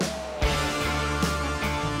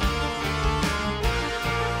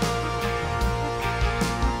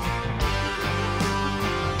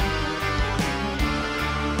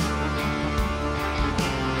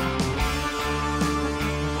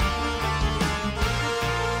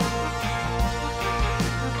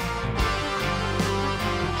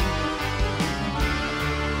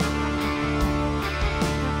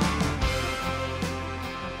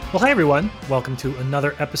Well, hi everyone. Welcome to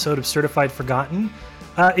another episode of Certified Forgotten.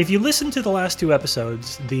 If you listened to the last two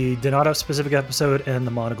episodes, the Donato specific episode and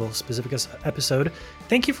the Monocle specific episode,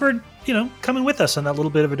 thank you for, coming with us on that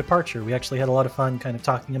little bit of a departure. We actually had a lot of fun kind of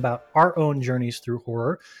talking about our own journeys through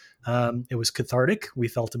horror. It was cathartic. We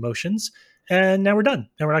felt emotions, and now we're done.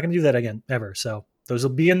 And we're not going to do that again, ever. So those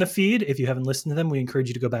will be in the feed. If you haven't listened to them, we encourage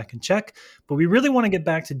you to go back and check. But we really want to get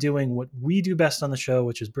back to doing what we do best on the show,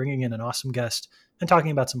 which is bringing in an awesome guest and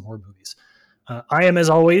talking about some horror movies. I am, as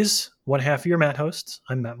always, one half of your Matt hosts.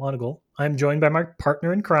 I'm Matt Monocle. I'm joined by my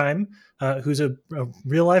partner in crime, who's a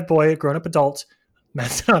real life boy, a grown up adult,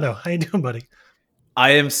 Matt Donato. How you doing, buddy?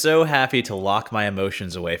 I am so happy to lock my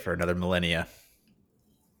emotions away for another millennia.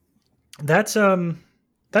 That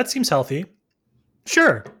seems healthy.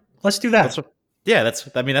 Sure, let's do that.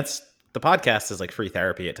 That's the podcast is like free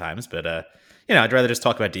therapy at times, but I'd rather just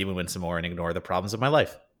talk about Demon Wind some more and ignore the problems of my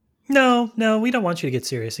life. No, we don't want you to get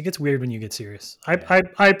serious. It gets weird when you get serious.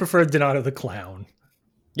 I prefer Donato the clown.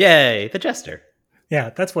 Yay, the jester.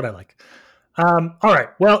 Yeah, that's what I like. All right.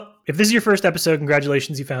 Well, if this is your first episode,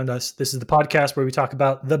 congratulations, you found us. This is the podcast where we talk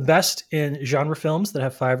about the best in genre films that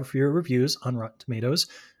have 5 or fewer reviews on Rotten Tomatoes.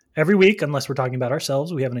 Every week, unless we're talking about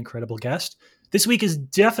ourselves, we have an incredible guest. This week is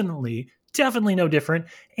definitely no different.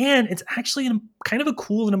 And it's actually kind of a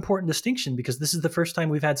cool and important distinction because this is the first time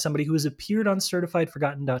we've had somebody who has appeared on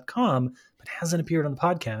CertifiedForgotten.com but hasn't appeared on the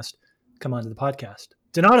podcast come onto the podcast.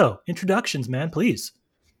 Donato, introductions, man, please.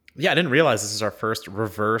 Yeah, I didn't realize this is our first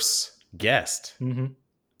reverse guest. Mm-hmm.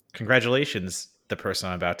 Congratulations, the person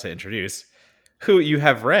I'm about to introduce, who you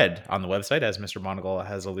have read on the website, as Mr. Monocle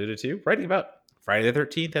has alluded to, writing about Friday the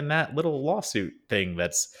 13th and that little lawsuit thing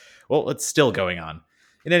it's still going on.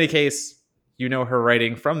 In any case, you know her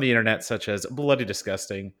writing from the internet, such as Bloody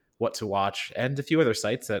Disgusting, What to Watch, and a few other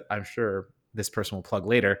sites that I'm sure this person will plug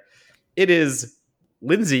later. It is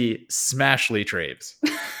Lindsay Smashley Traves.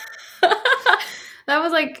 That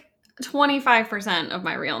was like 25% of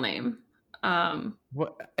my real name.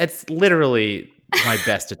 It's literally my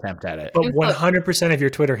best attempt at it. But 100% of your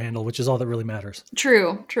Twitter handle, which is all that really matters.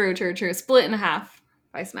 True. Split in half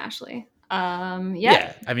by Smashley.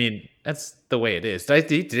 Yeah, I mean, that's the way it is.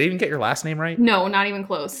 Did I even get your last name right? No, not even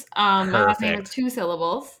close. My last name is 2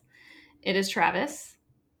 syllables. It is Travis.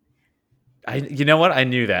 You know what? I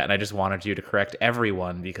knew that, and I just wanted you to correct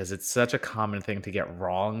everyone because it's such a common thing to get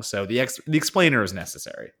wrong. So the explainer is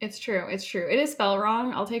necessary. It's true. It is spelled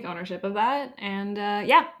wrong. I'll take ownership of that. And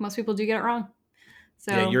most people do get it wrong.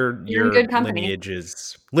 So yeah, your in good company.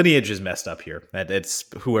 lineage is messed up here. It's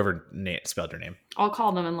whoever spelled your name. I'll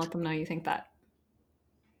call them and let them know you think that.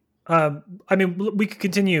 I mean, we could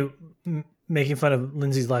continue making fun of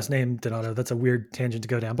Lindsay's last name, Donato. That's a weird tangent to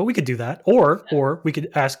go down, but we could do that. Or we could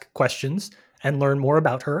ask questions and learn more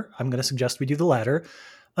about her. I'm going to suggest we do the latter.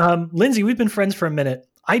 Lindsay, we've been friends for a minute.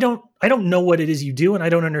 I don't know what it is you do, and I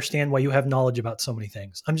don't understand why you have knowledge about so many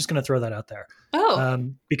things. I'm just going to throw that out there.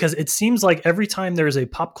 Because it seems like every time there's a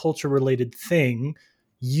pop culture related thing,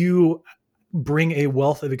 you bring a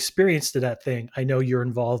wealth of experience to that thing. I know you're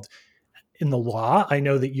involved in the law. I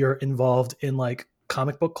know that you're involved in like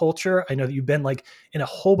comic book culture. I know that you've been like in a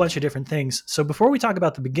whole bunch of different things. So before we talk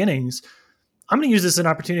about the beginnings, I'm going to use this as an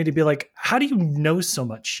opportunity to be like, how do you know so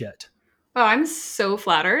much shit? Oh, I'm so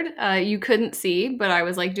flattered. You couldn't see, but I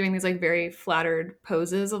was like doing these like very flattered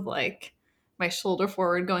poses of like my shoulder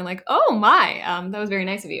forward going like, oh my, that was very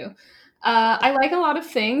nice of you. I like a lot of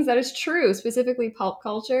things. That is true, specifically pulp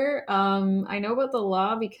culture. I know about the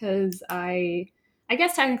law because I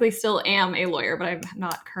guess technically still am a lawyer, but I'm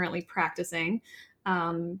not currently practicing.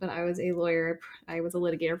 But I was a lawyer. I was a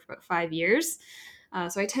litigator for about 5 years.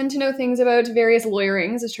 So I tend to know things about various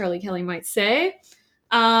lawyerings, as Charlie Kelly might say.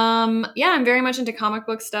 I'm very much into comic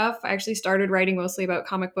book stuff. I actually started writing mostly about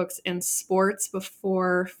comic books and sports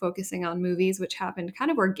before focusing on movies, which happened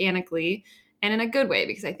kind of organically and in a good way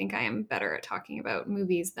because I think I am better at talking about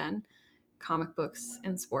movies than comic books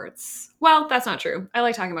and sports. Well, that's not true. I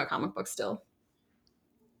like talking about comic books still.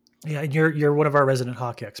 Yeah, you're one of our resident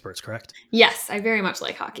hockey experts, correct? Yes, I very much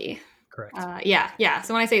like hockey. Correct. Yeah.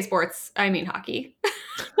 So when I say sports, I mean hockey.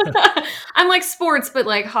 I'm like sports, but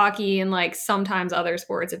like hockey and like sometimes other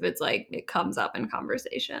sports if it's like it comes up in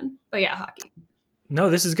conversation. But yeah, hockey. No,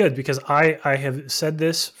 this is good because I have said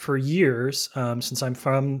this for years since I'm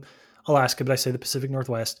from Alaska, but I say the Pacific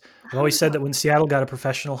Northwest. I've always said that when Seattle got a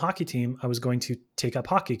professional hockey team, I was going to take up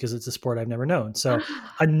hockey because it's a sport I've never known. So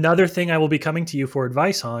another thing I will be coming to you for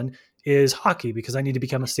advice on is hockey because I need to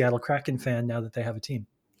become a Seattle Kraken fan now that they have a team.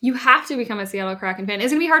 You have to become a Seattle Kraken fan.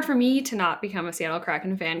 It's going to be hard for me to not become a Seattle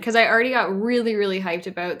Kraken fan because I already got really, really hyped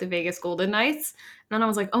about the Vegas Golden Knights. And then I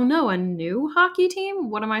was like, oh no, a new hockey team?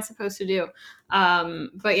 What am I supposed to do?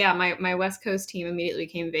 But yeah, my West Coast team immediately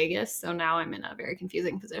became Vegas. So now I'm in a very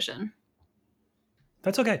confusing position.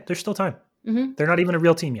 That's okay. There's still time. Mm-hmm. They're not even a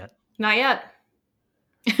real team yet. Not yet.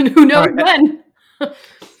 And who knows when?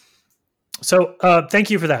 So thank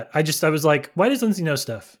you for that. I was like, why does Lindsay know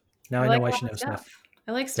stuff? Now I know why she knows stuff.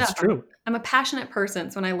 I like stuff. That's true. I'm a passionate person.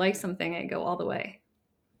 So when I like something, I go all the way.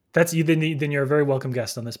 That's you. Then you're a very welcome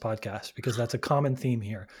guest on this podcast because that's a common theme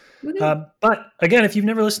here. But again, if you've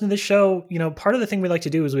never listened to this show, part of the thing we like to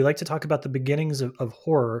do is we like to talk about the beginnings of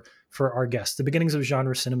horror for our guests, the beginnings of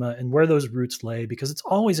genre cinema and where those roots lay, because it's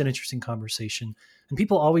always an interesting conversation. And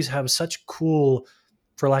people always have such cool,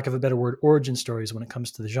 for lack of a better word, origin stories when it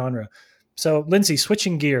comes to the genre. So Lindsay,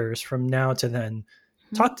 switching gears from now to then,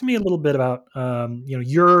 talk to me a little bit about,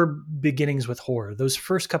 your beginnings with horror, those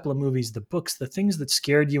first couple of movies, the books, the things that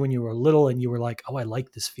scared you when you were little and you were like, oh, I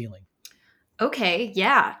like this feeling. Okay.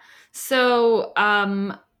 Yeah. So,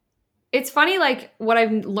 it's funny, like what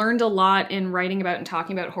I've learned a lot in writing about and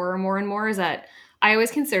talking about horror more and more is that I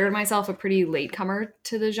always considered myself a pretty latecomer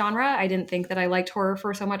to the genre. I didn't think that I liked horror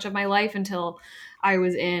for so much of my life until I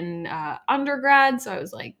was in undergrad. So I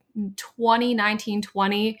was like 19,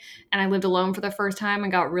 20, and I lived alone for the first time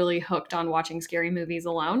and got really hooked on watching scary movies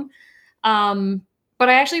alone. But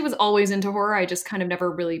I actually was always into horror. I just kind of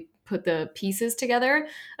never really put the pieces together.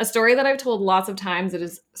 A story that I've told lots of times that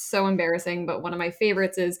is so embarrassing, but one of my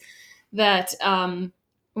favorites is that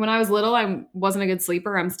when I was little, I wasn't a good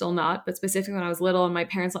sleeper. I'm still not, but specifically when I was little and my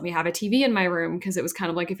parents let me have a TV in my room because it was kind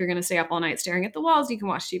of like, if you're going to stay up all night staring at the walls, you can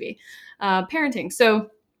watch TV. Parenting. So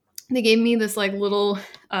they gave me this like little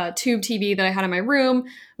tube TV that I had in my room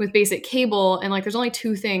with basic cable. And like, there's only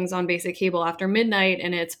two things on basic cable after midnight,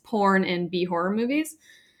 and it's porn and B horror movies.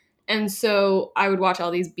 And so I would watch all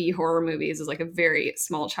these B horror movies as like a very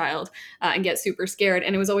small child and get super scared.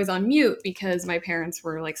 And it was always on mute because my parents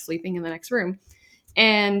were like sleeping in the next room.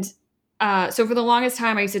 And so for the longest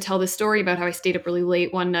time, I used to tell this story about how I stayed up really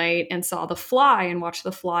late one night and saw The Fly and watched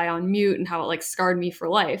The Fly on mute and how it like scarred me for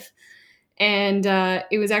life. And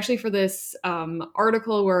it was actually for this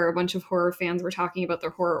article where a bunch of horror fans were talking about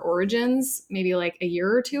their horror origins, maybe like a year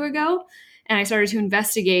or two ago. And I started to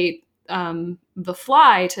investigate The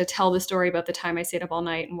Fly to tell the story about the time I stayed up all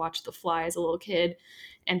night and watched The Fly as a little kid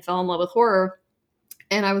and fell in love with horror.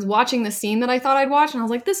 And I was watching the scene that I thought I'd watch, and I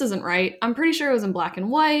was like, this isn't right. I'm pretty sure it was in black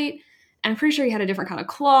and white. And I'm pretty sure he had a different kind of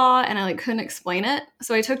claw, and I like couldn't explain it.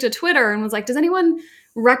 So I took to Twitter and was like, does anyone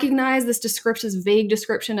recognize this vague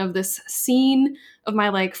description of this scene of my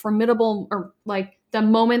like formidable, or like the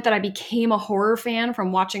moment that I became a horror fan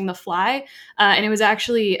from watching The Fly? And it was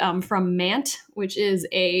actually from Mant, which is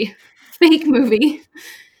a fake movie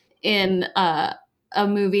in a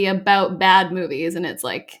movie about bad movies. And it's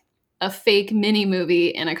like a fake mini movie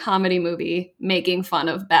in a comedy movie making fun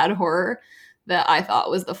of bad horror that I thought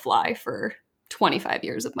was The Fly for 25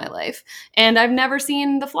 years of my life. And I've never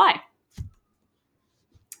seen The Fly.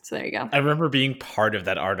 So there you go. I remember being part of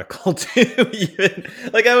that article too. Even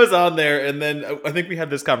like I was on there, and then I think we had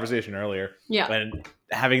this conversation earlier. Yeah. And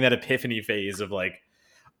having that epiphany phase of like,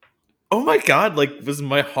 oh my God, like was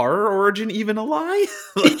my horror origin even a lie?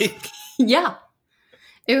 Like, yeah.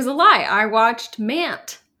 It was a lie. I watched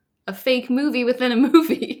Mant, a fake movie within a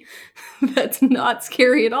movie that's not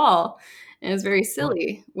scary at all. And it's very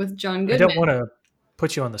silly with John Goodman. I don't want to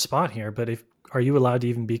put you on the spot here, but are you allowed to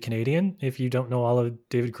even be Canadian if you don't know all of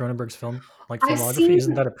David Cronenberg's filmography?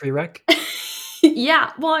 Isn't that a prereq?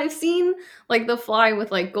 Yeah. Well, I've seen like The Fly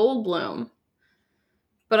with like Goldblum,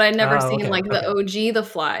 but I'd never seen the OG The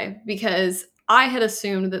Fly, because I had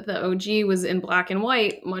assumed that the OG was in black and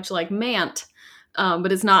white, much like Mant,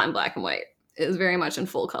 but it's not in black and white. It was very much in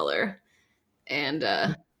full color. And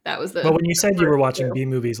that was the... Well, when you said you were watching B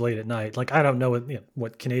movies late at night, like I don't know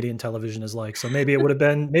what Canadian television is like, so maybe it would have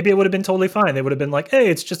been totally fine. They would have been like, hey,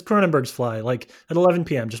 it's just Cronenberg's Fly, like at 11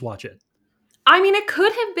 p.m. just watch it. I mean, it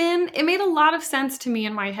could have been. It made a lot of sense to me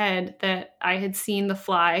in my head that I had seen The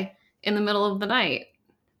Fly in the middle of the night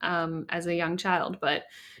as a young child, but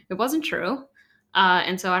it wasn't true.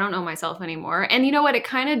 And so I don't know myself anymore. And you know what? It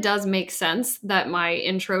kind of does make sense that my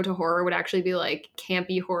intro to horror would actually be like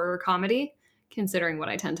campy horror comedy, considering what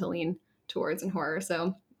I tend to lean towards in horror.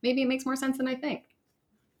 So maybe it makes more sense than I think.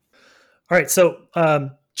 All right. So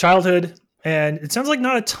childhood, and it sounds like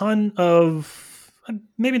not a ton of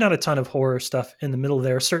horror stuff in the middle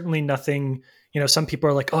there. Certainly nothing, some people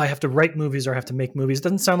are like, oh, I have to write movies or I have to make movies. It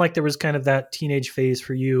doesn't sound like there was kind of that teenage phase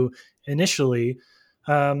for you initially.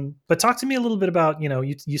 But talk to me a little bit about,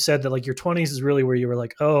 you said that like your 20s is really where you were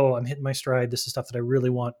like, oh, I'm hitting my stride. This is stuff that I really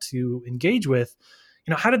want to engage with.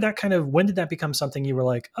 How did that when did that become something you were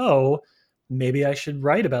like, oh, maybe I should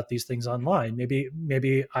write about these things online.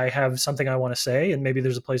 Maybe I have something I want to say and maybe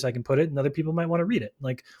there's a place I can put it and other people might want to read it.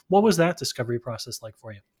 Like, what was that discovery process like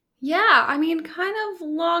for you? Yeah, I mean, kind of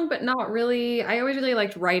long, but not really. I always really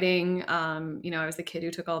liked writing. I was the kid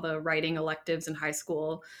who took all the writing electives in high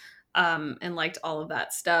school, and liked all of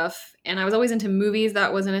that stuff. And I was always into movies.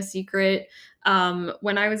 That wasn't a secret.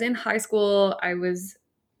 When I was in high school, I was,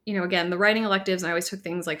 again, the writing electives, and I always took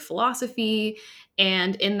things like philosophy.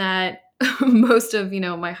 And in that, most of,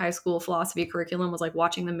 my high school philosophy curriculum was like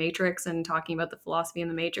watching The Matrix and talking about the philosophy in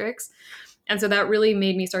The Matrix. And so that really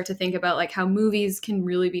made me start to think about like how movies can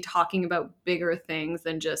really be talking about bigger things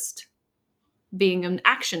than just being an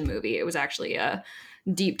action movie. It was actually a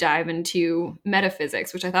deep dive into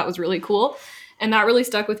metaphysics, which I thought was really cool. And that really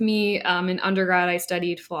stuck with me. In undergrad, I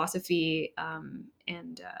studied philosophy,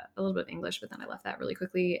 and a little bit of English, but then I left that really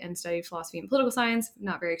quickly and studied philosophy and political science.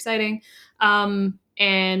 Not very exciting.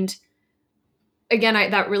 And again,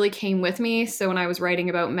 that really came with me. So when I was writing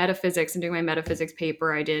about metaphysics and doing my metaphysics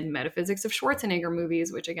paper, I did metaphysics of Schwarzenegger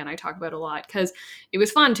movies, which again, I talk about a lot because it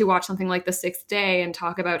was fun to watch something like The Sixth Day and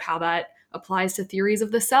talk about how that applies to theories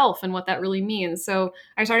of the self and what that really means. So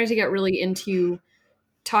I started to get really into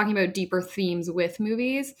talking about deeper themes with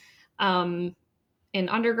movies. In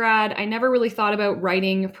undergrad, I never really thought about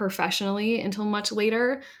writing professionally until much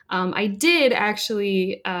later. I did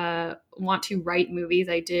actually want to write movies.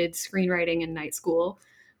 I did screenwriting in night school,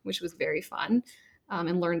 which was very fun,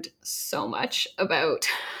 and learned so much about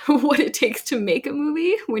what it takes to make a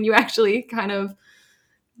movie when you actually kind of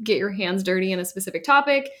get your hands dirty in a specific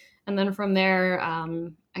topic. And then from there,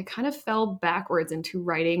 I kind of fell backwards into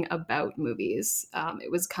writing about movies. It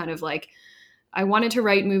was kind of like, I wanted to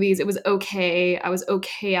write movies. It was okay. I was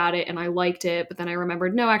okay at it and I liked it. But then I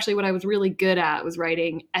remembered, no, actually, what I was really good at was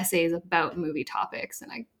writing essays about movie topics. And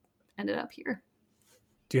I ended up here.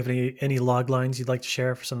 Do you have any log lines you'd like to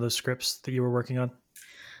share for some of those scripts that you were working on?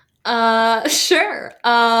 Sure.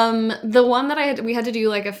 The one that we had to do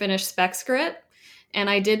like a finished spec script, and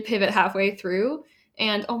I did pivot halfway through.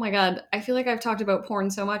 And oh my God, I feel like I've talked about porn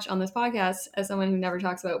so much on this podcast as someone who never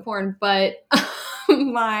talks about porn, but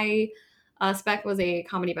my spec was a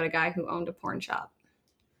comedy about a guy who owned a porn shop.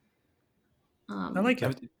 I like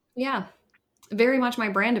it. Yeah. Very much my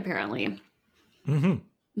brand, apparently. Mm-hmm.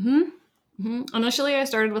 Mm-hmm. Mm-hmm. Initially, I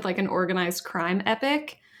started with like an organized crime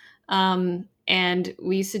epic. And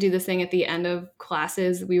we used to do this thing at the end of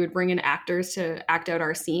classes. We would bring in actors to act out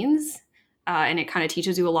our scenes. And it kind of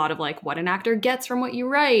teaches you a lot of like what an actor gets from what you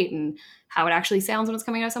write and how it actually sounds when it's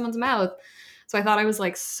coming out of someone's mouth. So I thought I was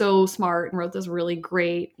like so smart and wrote this really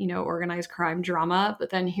great, organized crime drama. But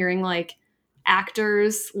then hearing like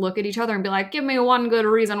actors look at each other and be like, give me one good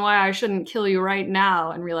reason why I shouldn't kill you right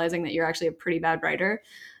now. And realizing that you're actually a pretty bad writer.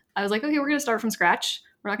 I was like, okay, we're going to start from scratch.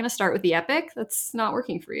 We're not going to start with the epic. That's not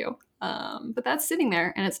working for you. But that's sitting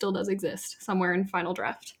there and it still does exist somewhere in final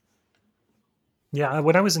draft. Yeah.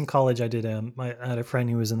 When I was in college, I had a friend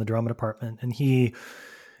who was in the drama department and he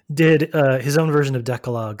did his own version of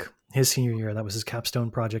Decalogue his senior year. That was his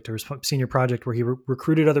capstone project or his senior project where he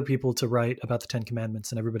recruited other people to write about the 10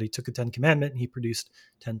 Commandments, and everybody took a 10 Commandment and he produced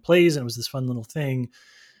 10 plays, and it was this fun little thing.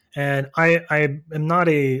 And I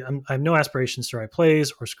have no aspirations to write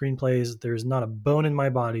plays or screenplays. There's not a bone in my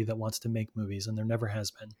body that wants to make movies, and there never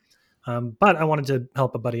has been. But I wanted to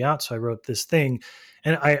help a buddy out, so I wrote this thing.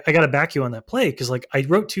 And I got to back you on that play because like I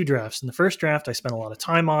wrote 2 drafts. And the first draft I spent a lot of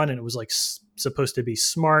time on, and it was like supposed to be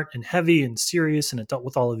smart and heavy and serious, and it dealt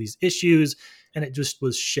with all of these issues, and it just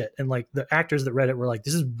was shit. And like the actors that read it were like,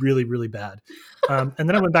 this is really, really bad. And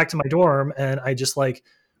then I went back to my dorm and I just like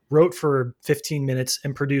wrote for 15 minutes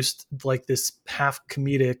and produced like this half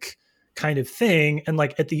comedic kind of thing. And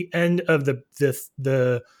like at the end of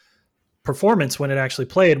the performance, when it actually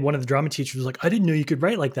played, one of the drama teachers was like, I didn't know you could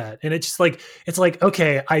write like that. And it's just like,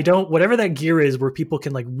 okay, whatever that gear is where people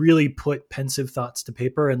can like really put pensive thoughts to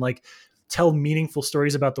paper and like tell meaningful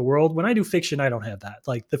stories about the world. When I do fiction, I don't have that.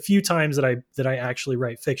 Like the few times that I actually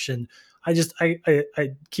write fiction,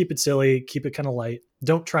 I keep it silly, keep it kind of light.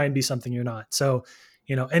 Don't try and be something you're not. So,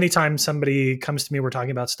 anytime somebody comes to me, we're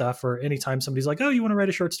talking about stuff, or anytime somebody's like, oh, you want to write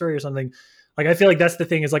a short story or something, like, I feel like that's the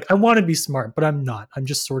thing is like, I want to be smart, but I'm not. I'm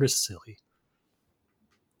just sort of silly.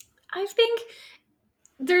 I think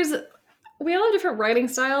we all have different writing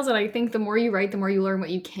styles. And I think the more you write, the more you learn what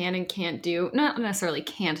you can and can't do. Not necessarily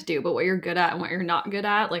can't do, but what you're good at and what you're not good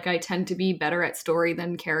at. Like I tend to be better at story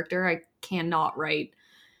than character. I cannot write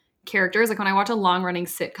characters. Like when I watch a long running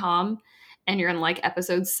sitcom and you're in like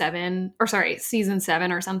season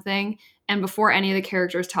 7 or something, and before any of the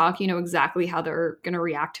characters talk, you know exactly how they're going to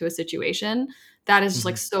react to a situation. That is just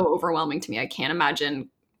like so overwhelming to me. I can't imagine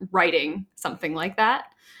writing something like that.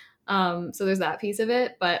 So there's that piece of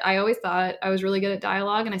it. But I always thought I was really good at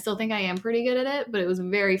dialogue, and I still think I am pretty good at it. But it was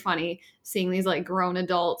very funny seeing these like grown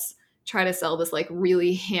adults try to sell this like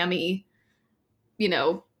really hammy, you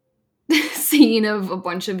know, scene of a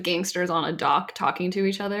bunch of gangsters on a dock talking to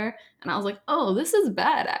each other. And I was like, oh, this is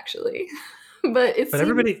bad actually. But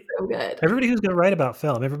everybody, so good. Everybody who's going to write about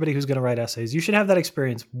film, everybody who's going to write essays, you should have that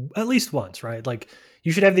experience at least once, right? Like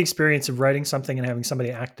you should have the experience of writing something and having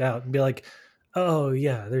somebody act out and be like, oh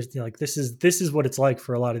yeah, there's like, this is what it's like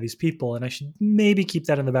for a lot of these people. And I should maybe keep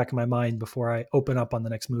that in the back of my mind before I open up on the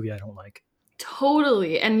next movie I don't like.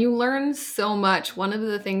 Totally. And you learn so much. One of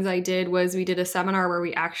the things I did was we did a seminar where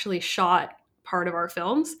we actually shot part of our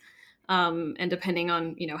films. And depending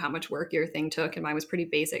on, you know, how much work your thing took, and mine was pretty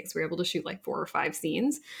basic, so we were able to shoot like 4 or 5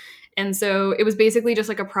 scenes. And so it was basically just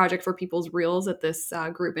like a project for people's reels at this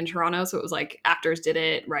group in Toronto. So it was like actors did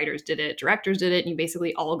it, writers did it, directors did it, and you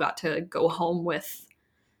basically all got to go home with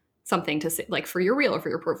something to say, like for your reel or for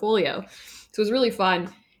your portfolio. So it was really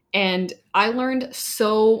fun. And I learned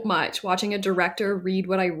so much watching a director read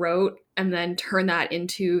what I wrote and then turn that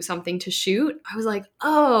into something to shoot. I was like,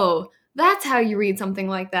 oh, that's how you read something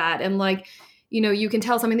like that. And like, you know, you can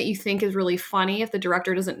tell something that you think is really funny. If the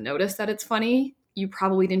director doesn't notice that it's funny, you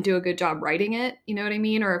probably didn't do a good job writing it. You know what I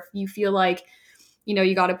mean? Or if you feel like, you know,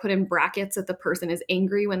 you got to put in brackets that the person is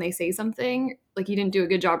angry when they say something, like you didn't do a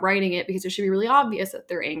good job writing it because it should be really obvious that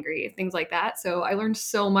they're angry, things like that. So I learned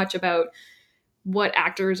so much about what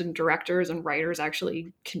actors and directors and writers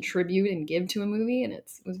actually contribute and give to a movie. And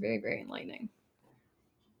it was very, very enlightening.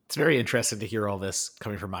 It's very interesting to hear all this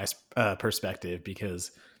coming from my perspective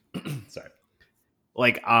because, sorry,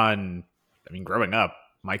 like growing up,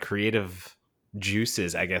 my creative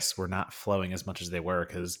juices, I guess, were not flowing as much as they were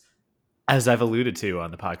because, as I've alluded to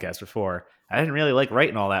on the podcast before, I didn't really like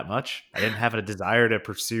writing all that much. I didn't have a desire to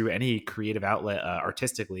pursue any creative outlet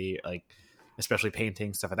artistically, like especially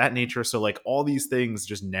painting, stuff of that nature. So like all these things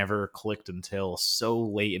just never clicked until so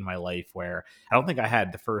late in my life where I don't think I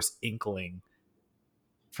had the first inkling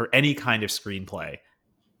for any kind of screenplay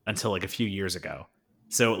until like a few years ago.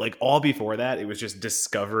 So like all before that, it was just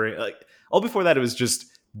discovering, like all before that, it was just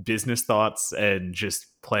business thoughts and just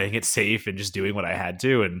playing it safe and just doing what I had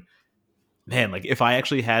to. And man, like if I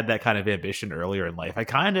actually had that kind of ambition earlier in life, I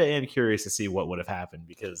kind of am curious to see what would have happened,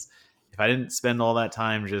 because if I didn't spend all that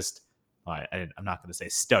time just, I'm not going to say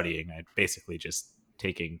studying, I basically just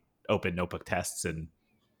taking open notebook tests and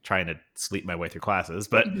trying to sleep my way through classes.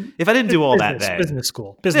 But if I didn't do all that, then business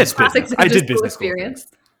school, I did business school experience.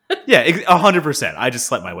 Yeah, 100%. I just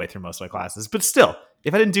slept my way through most of my classes. But still,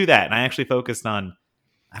 if I didn't do that and I actually focused on,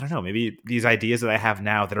 I don't know, maybe these ideas that I have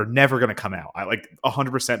now that are never going to come out, I like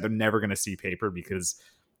 100%, they're never going to see paper because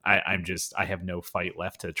I have no fight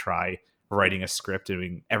left to try writing a script,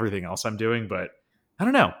 doing everything else I'm doing. But I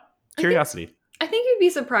don't know. Curiosity. I think you'd be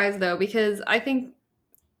surprised though, because I think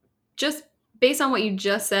just based on what you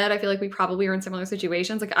just said, I feel like we probably are in similar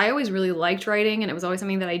situations. Like I always really liked writing and it was always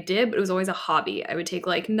something that I did, but it was always a hobby. I would take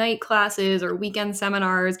like night classes or weekend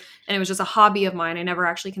seminars and it was just a hobby of mine. I never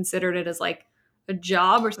actually considered it as like a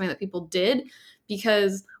job or something that people did,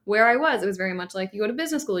 because where I was, it was very much like you go to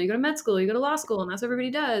business school, you go to med school, you go to law school, and that's what everybody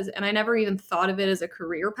does. And I never even thought of it as a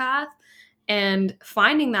career path. And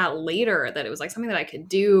finding that later, that it was like something that I could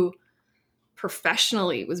do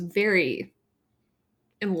professionally, was very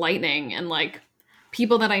enlightening. And like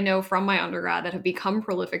people that I know from my undergrad that have become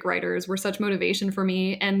prolific writers were such motivation for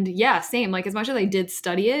me. And yeah, same, like as much as I did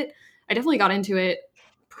study it, I definitely got into it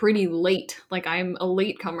pretty late. Like I'm a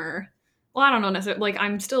latecomer. Well, I don't know necessarily, like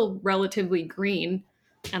I'm still relatively green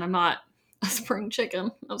and I'm not a spring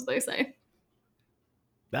chicken, as they say.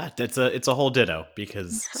 It's a whole ditto,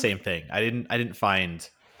 because same thing. I didn't find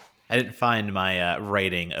my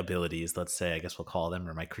writing abilities, let's say, I guess we'll call them,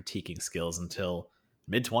 or my critiquing skills until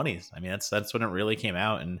mid-20s. I mean, that's when it really came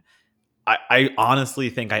out. And I honestly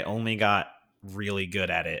think I only got really good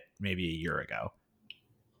at it maybe a year ago.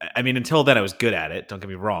 I mean, until then I was good at it. Don't get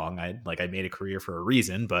me wrong. I made a career for a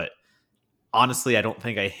reason, but honestly, I don't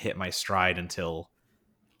think I hit my stride until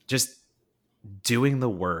just doing the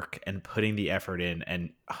work and putting the effort in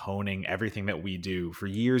and honing everything that we do for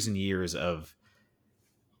years and years of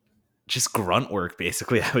just grunt work,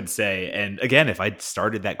 basically, I would say. And again, if I'd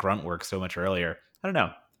started that grunt work so much earlier, I don't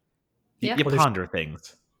know. You ponder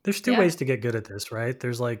things. There's two ways to get good at this, right?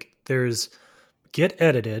 There's get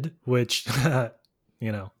edited, which,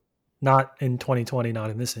 you know, not in 2020, not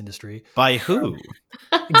in this industry. By who?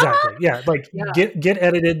 Exactly. Yeah, like Yeah. get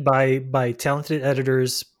edited by talented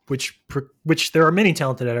editors, which there are many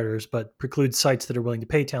talented editors, but precludes sites that are willing to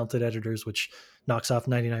pay talented editors, which knocks off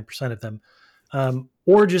 99% of them.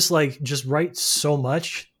 Or just write so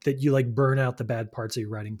much that you like burn out the bad parts of your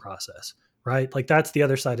writing process, right? Like that's the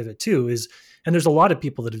other side of it too. And there's a lot of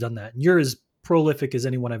people that have done that. And you're as prolific as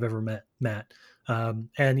anyone I've ever met, Matt. And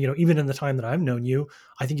even in the time that I've known you,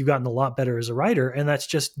 I think you've gotten a lot better as a writer. And that's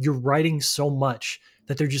just you're writing so much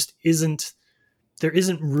that there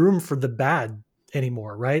isn't room for the bad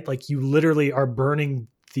anymore, right? Like you literally are burning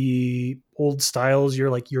the old styles.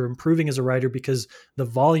 You're improving as a writer because the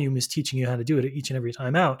volume is teaching you how to do it each and every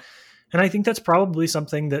time out. And I think that's probably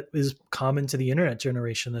something that is common to the internet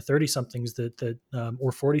generation, the 30 somethings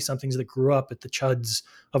or 40 somethings that grew up at the Chuds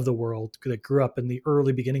of the world, that grew up in the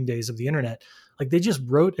early beginning days of the internet. Like they just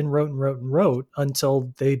wrote and wrote and wrote and wrote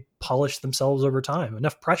until they polished themselves over time.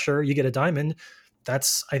 Enough pressure, you get a diamond.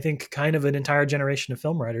 That's, I think, kind of an entire generation of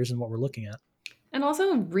film writers and what we're looking at. And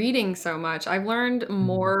also reading so much. I've learned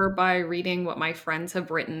more by reading what my friends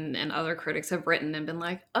have written and other critics have written and been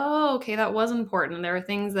like, oh, okay, that was important. And there are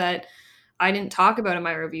things that I didn't talk about in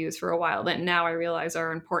my reviews for a while that now I realize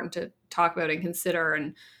are important to talk about and consider.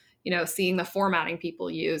 And, seeing the formatting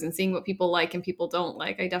people use and seeing what people like and people don't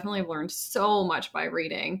like. I definitely have learned so much by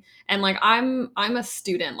reading. And like, I'm a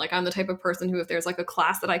student. Like I'm the type of person who, if there's like a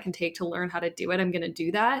class that I can take to learn how to do it, I'm going to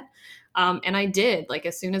do that. And I did, like,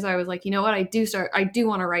 as soon as I was like, you know what, I do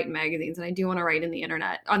want to write in magazines and I do want to write on the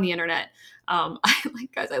internet.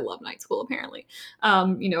 Guys, I love night school apparently.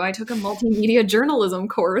 I took a multimedia journalism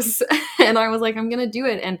course and I was like, I'm going to do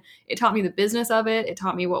it. And it taught me the business of it. It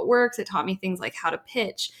taught me what works. It taught me things like how to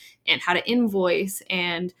pitch and how to invoice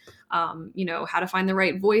and, how to find the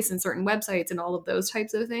right voice in certain websites and all of those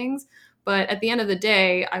types of things. But at the end of the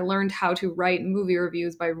day, I learned how to write movie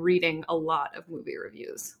reviews by reading a lot of movie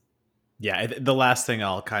reviews. Yeah, the last thing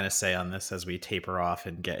I'll kind of say on this as we taper off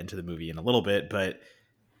and get into the movie in a little bit, but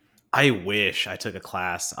I wish I took a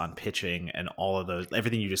class on pitching and all of those,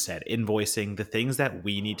 everything you just said, invoicing, the things that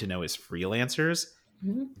we need to know as freelancers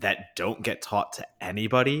that don't get taught to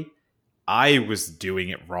anybody. I was doing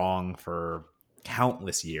it wrong for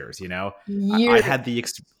countless years, I had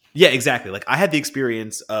yeah, exactly. Like I had the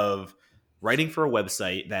experience of writing for a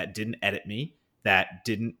website that didn't edit me, that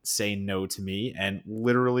didn't say no to me, and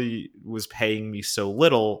literally was paying me so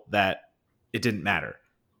little that it didn't matter.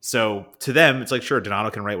 So to them, it's like, sure, Donato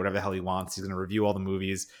can write whatever the hell he wants. He's going to review all the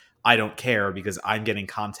movies. I don't care because I'm getting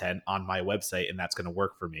content on my website and that's going to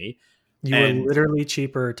work for me. You were literally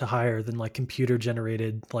cheaper to hire than like computer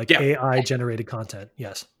generated, AI generated content.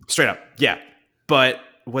 Yes. Straight up. Yeah. But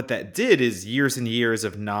what that did is years and years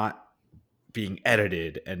of not being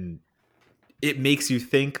edited, and it makes you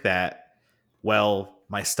think that, well,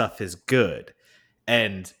 my stuff is good.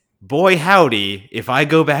 And boy, howdy, if I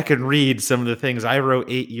go back and read some of the things I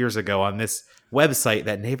wrote 8 years ago on this website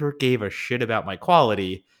that never gave a shit about my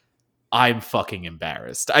quality, I'm fucking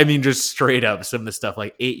embarrassed. I mean, just straight up, some of the stuff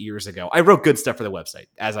like 8 years ago. I wrote good stuff for the website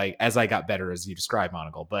as I got better, as you described,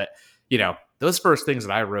 Monocle. But, those first things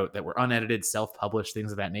that I wrote that were unedited, self-published,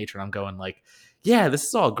 things of that nature, and I'm going like, yeah, this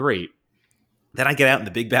is all great. Then I get out in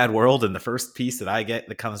the big bad world, and the first piece that I get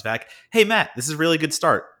that comes back, hey, Matt, this is a really good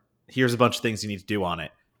start. Here's a bunch of things you need to do on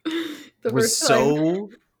it. Was so,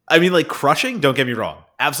 I mean, like crushing, don't get me wrong.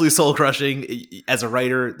 Absolutely soul crushing. As a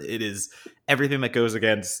writer, it is everything that goes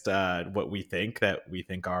against what we think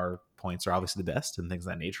our points are obviously the best and things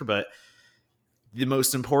of that nature. But the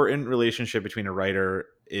most important relationship between a writer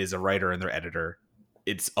is a writer and their editor.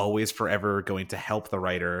 It's always forever going to help the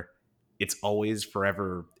writer. It's always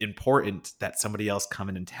forever important that somebody else come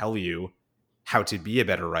in and tell you how to be a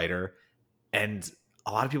better writer. And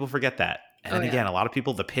a lot of people forget that. And then again, a lot of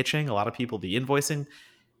people, the pitching, a lot of people, the invoicing,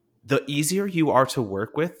 the easier you are to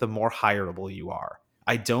work with, the more hireable you are.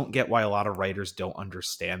 I don't get why a lot of writers don't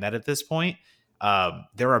understand that at this point.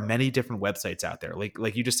 There are many different websites out there.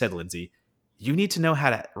 Like you just said, Lindsay, you need to know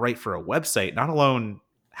how to write for a website, not alone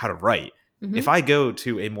how to write. Mm-hmm. If I go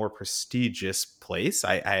to a more prestigious place,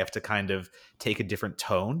 I have to kind of take a different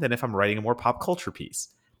tone than if I'm writing a more pop culture piece.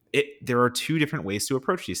 There are two different ways to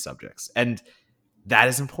approach these subjects, and that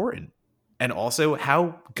is important. And also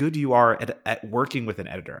how good you are at working with an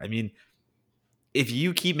editor. I mean, if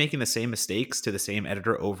you keep making the same mistakes to the same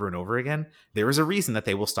editor over and over again, there is a reason that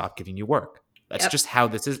they will stop giving you work. That's just how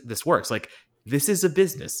this works. Like, this is a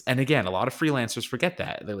business. And again, a lot of freelancers forget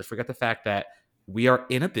that. They forget the fact that we are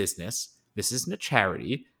in a business. This isn't a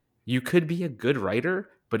charity. You could be a good writer,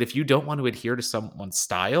 but if you don't want to adhere to someone's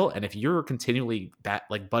style, and if you're continually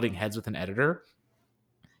butting heads with an editor,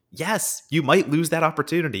 yes, you might lose that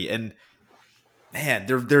opportunity. And man,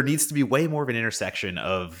 there needs to be way more of an intersection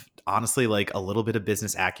of honestly like a little bit of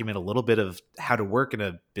business acumen, a little bit of how to work in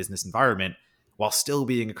a business environment while still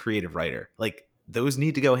being a creative writer. Like those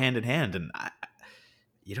need to go hand in hand, and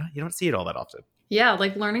you don't see it all that often. Yeah,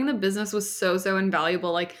 like learning the business was so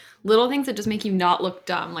invaluable. Like little things that just make you not look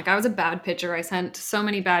dumb. Like I was a bad pitcher. I sent so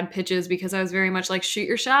many bad pitches because I was very much like shoot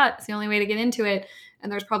your shot. It's the only way to get into it.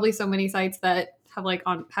 And there's probably so many sites that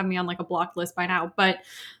have me on like a blocked list by now. But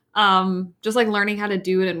just like learning how to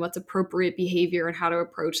do it and what's appropriate behavior and how to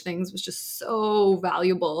approach things was just so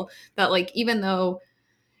valuable that like even though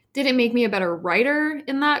did it make me a better writer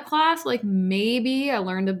in that class, like maybe I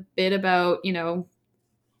learned a bit about,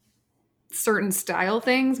 certain style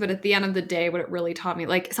things, but at the end of the day, what it really taught me,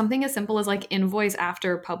 like something as simple as like invoice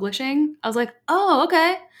after publishing, I was like, oh,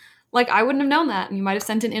 okay. Like I wouldn't have known that. And you might have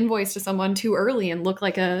sent an invoice to someone too early and looked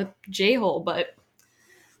like a J-hole, but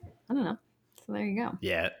I don't know. So there you go.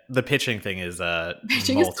 Yeah, the pitching thing is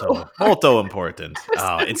Pitching is so molto important.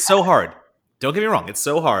 It's so hard. Don't get me wrong, it's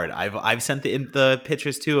so hard. I've sent the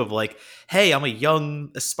pitches too of like, hey, I'm a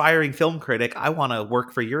young aspiring film critic. I want to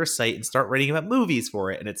work for your site and start writing about movies for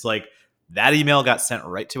it. And it's like that email got sent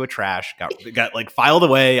right to a trash, got like filed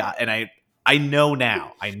away, and I know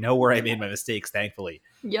now. I know where I made my mistakes, thankfully.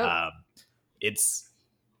 Yep. It's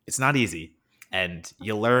not easy, and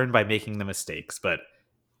you learn by making the mistakes, but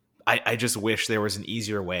I just wish there was an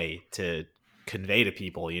easier way to convey to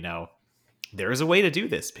people, there is a way to do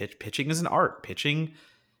this. Pitching is an art. Pitching,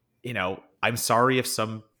 I'm sorry if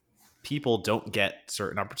some people don't get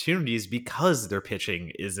certain opportunities because their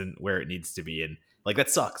pitching isn't where it needs to be. And like,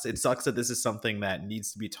 that sucks. It sucks that this is something that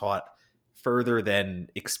needs to be taught further than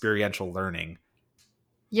experiential learning.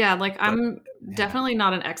 Yeah, like I'm definitely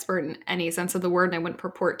not an expert in any sense of the word, and I wouldn't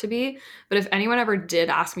purport to be. But if anyone ever did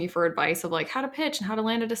ask me for advice of like how to pitch and how to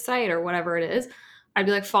land at a site or whatever it is, I'd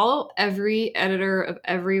be like, follow every editor of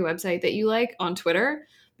every website that you like on Twitter,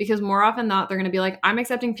 because more often than not, they're going to be like, I'm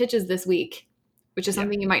accepting pitches this week, which is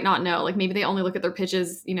something you might not know. Like maybe they only look at their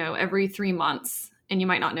pitches, every 3 months, and you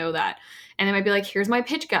might not know that. And they might be like, here's my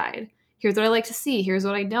pitch guide. Here's what I like to see. Here's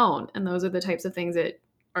what I don't. And those are the types of things that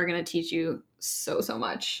are going to teach you so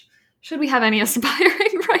much. Should we have any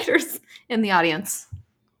aspiring writers in the audience?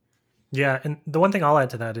 Yeah, and the one thing I'll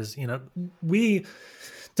add to that is,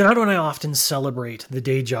 Donato and I often celebrate the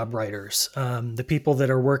day job writers, the people that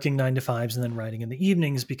are working 9 to 5s and then writing in the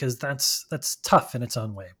evenings, because that's tough in its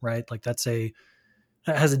own way, right? Like that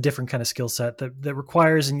has a different kind of skill set that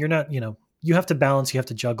requires, and you're not, you have to balance, you have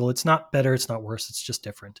to juggle. It's not better, it's not worse, it's just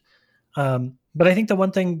different. But I think the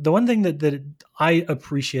one thing that I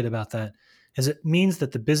appreciate about that is it means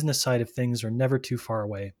that the business side of things are never too far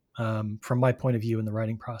away from my point of view in the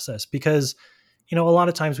writing process, because a lot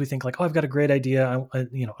of times we think like, oh, I've got a great idea.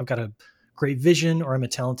 I've got a great vision, or I'm a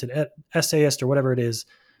talented essayist or whatever it is.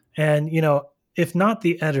 And, if not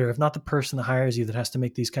the editor, if not the person that hires you that has to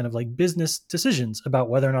make these kind of like business decisions about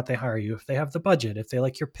whether or not they hire you, if they have the budget, if they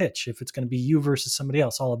like your pitch, if it's going to be you versus somebody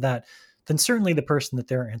else, all of that, then certainly the person that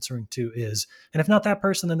they're answering to is. And if not that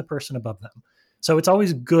person, then the person above them. So it's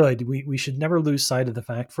always good. We should never lose sight of the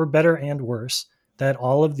fact, for better and worse, that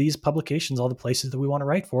all of these publications, all the places that we want to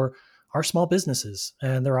write for, are small businesses,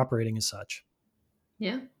 and they're operating as such.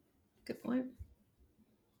 Yeah, good point.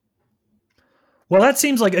 Well, that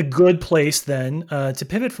seems like a good place then to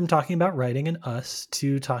pivot from talking about writing and us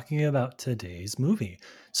to talking about today's movie.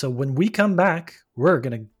 So when we come back, we're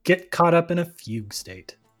going to get caught up in a fugue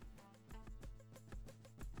state.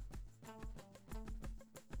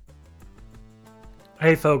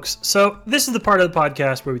 Hey folks, so this is the part of the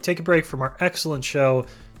podcast where we take a break from our excellent show.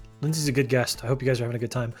 Lindsay's a good guest. I hope you guys are having a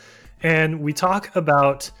good time. And we talk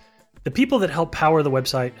about the people that help power the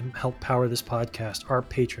website and help power this podcast, our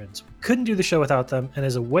patrons. We couldn't do the show without them. And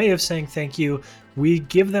as a way of saying thank you, we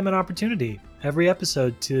give them an opportunity every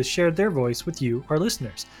episode to share their voice with you, our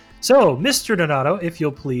listeners. So, Mr. Donato, if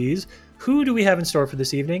you'll please, who do we have in store for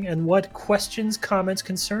this evening, and what questions, comments,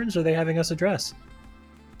 concerns are they having us address?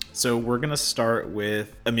 So we're going to start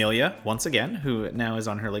with Amelia, once again, who now is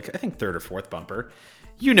on her, I think 3rd or 4th bumper.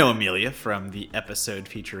 You know Amelia from the episode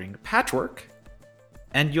featuring Patchwork.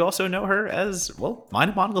 And you also know her as, Mine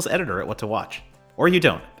and Monogle's editor at What to Watch. Or you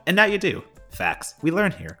don't. And now you do. Facts. We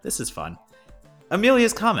learn here. This is fun.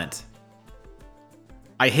 Amelia's comment.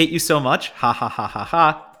 I hate you so much. Ha ha ha ha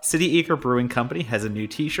ha. City Acre Brewing Company has a new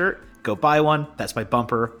t-shirt. Go buy one. That's my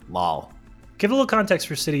bumper. Lol. Give a little context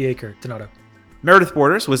for City Acre, Donato. Meredith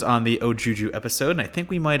Borders was on the Ojuju episode, and I think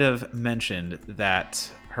we might have mentioned that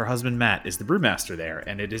her husband Matt is the brewmaster there,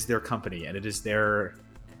 and it is their company, and it is their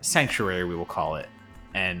sanctuary, we will call it.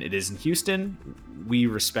 and it is in Houston. We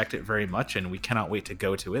respect it very much, and we cannot wait to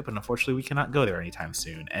go to it, but unfortunately we cannot go there anytime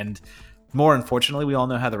soon. And more unfortunately, we all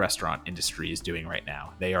know how the restaurant industry is doing right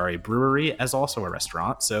now. They are a brewery as also a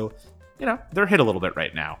restaurant, so they're hit a little bit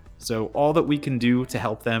right now. So all that we can do to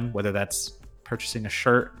help them, whether that's purchasing a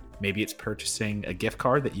shirt, maybe it's purchasing a gift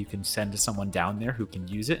card that you can send to someone down there who can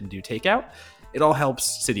use it and do takeout, it all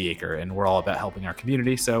helps City Acre, and we're all about helping our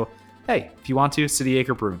community. So hey, if you want to, City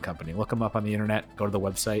Acre Brewing Company, look them up on the internet, go to the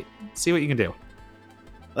website, see what you can do.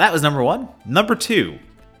 Well, that was number 1. Number 2,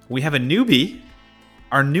 we have a newbie,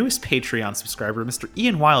 our newest Patreon subscriber, Mr.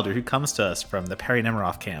 Ian Wilder, who comes to us from the Perry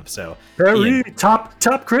Nemiroff camp. So Perry, Ian,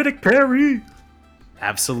 top critic Perry.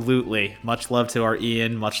 Absolutely. Much love to our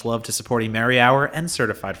Ian. Much love to supporting Merry Hour and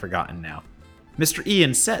Certified Forgotten Now. Mr.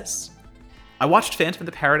 Ian says, I watched Phantom of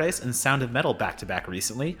the Paradise and Sound of Metal back-to-back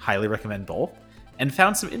recently. Highly recommend both. And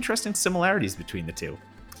found some interesting similarities between the two.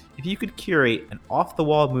 If you could curate an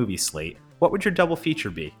off-the-wall movie slate, what would your double feature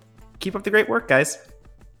be? Keep up the great work, guys.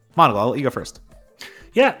 Monocle, I'll let you go first.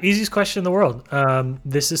 Yeah, easiest question in the world.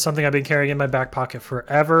 This is something I've been carrying in my back pocket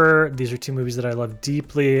forever. These are 2 movies that I love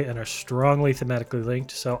deeply and are strongly thematically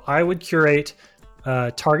linked. So I would curate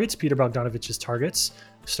Targets, Peter Bogdanovich's Targets,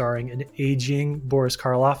 starring an aging Boris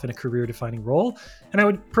Karloff in a career-defining role. And I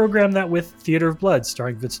would program that with Theater of Blood,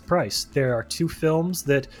 starring Vincent Price. There are 2 films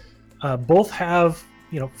that both have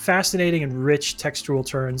fascinating and rich textual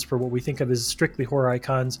turns for what we think of as strictly horror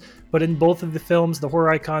icons. But in both of the films, the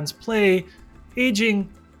horror icons play aging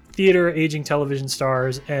theater, aging television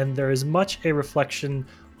stars, and there is much a reflection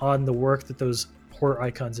on the work that those horror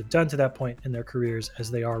icons have done to that point in their careers, as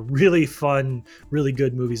they are really fun, really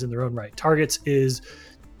good movies in their own right. Targets is,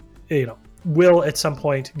 will at some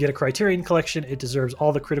point get a Criterion Collection. It deserves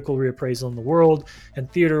all the critical reappraisal in the world, and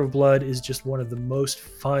Theater of Blood is just one of the most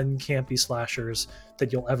fun, campy slashers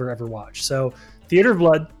that you'll ever watch. So Theater of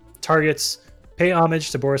Blood, Targets, pay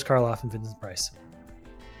homage to Boris Karloff and Vincent Price.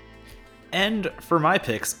 And for my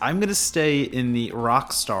picks, I'm going to stay in the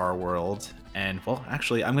Rockstar world. And, well,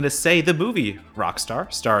 actually, I'm going to say the movie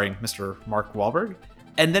Rockstar, starring Mr. Mark Wahlberg,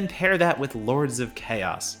 and then pair that with Lords of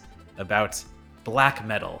Chaos, about black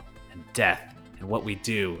metal and death and what we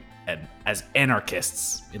do as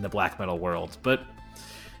anarchists in the black metal world. But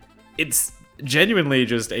it's genuinely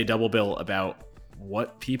just a double bill about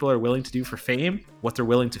what people are willing to do for fame, what they're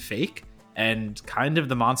willing to fake, and kind of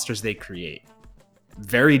the monsters they create.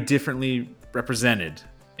 Very differently represented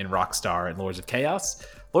in Rockstar and Lords of Chaos.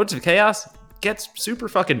 Lords of Chaos gets super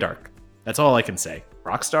fucking dark. That's all I can say.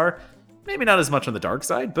 Rockstar, maybe not as much on the dark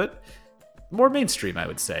side, but more mainstream, I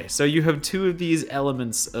would say. So you have 2 of these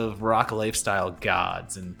elements of rock lifestyle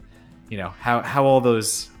gods, and how all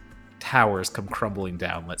those towers come crumbling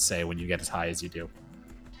down, let's say, when you get as high as you do.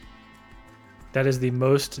 That is the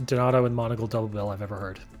most Donato and Monocle double bill I've ever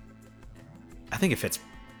heard. I think it fits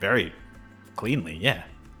very cleanly, yeah.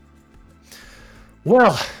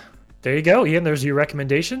 Well, there you go, Ian. There's your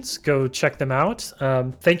recommendations. Go check them out.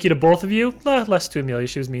 Thank you to both of you. Less to Amelia.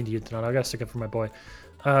 She was mean to you tonight. I gotta stick up for my boy.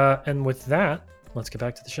 And with that, let's get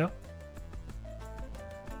back to the show.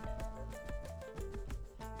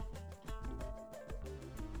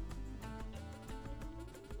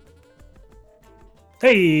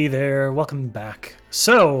 Hey there, welcome back.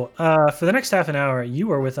 So, for the next half an hour,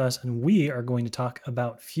 you are with us, and we are going to talk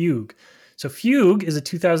about Fugue. So Fugue is a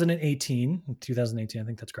 2018, I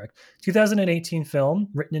think that's correct, 2018 film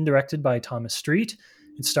written and directed by Thomas Street.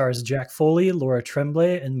 It stars Jack Foley, Laura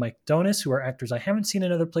Tremblay, and Mike Donis, who are actors I haven't seen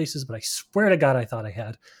in other places, but I swear to God I thought I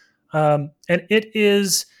had. And it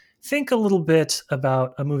is, think a little bit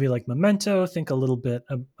about a movie like Memento, think a little bit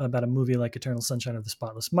about a movie like Eternal Sunshine of the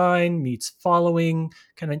Spotless Mind, meets Following,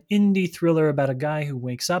 kind of an indie thriller about a guy who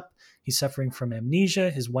wakes up, he's suffering from amnesia,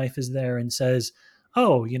 his wife is there and says,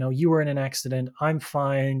 oh, you were in an accident, I'm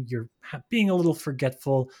fine, you're being a little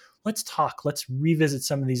forgetful, let's talk, let's revisit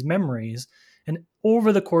some of these memories. And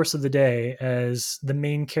over the course of the day, as the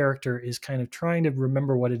main character is kind of trying to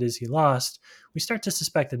remember what it is he lost, we start to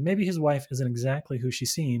suspect that maybe his wife isn't exactly who she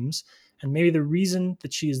seems, and maybe the reason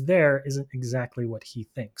that she is there isn't exactly what he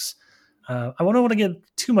thinks. I don't want to give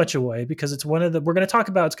too much away because it's one of the, we're going to talk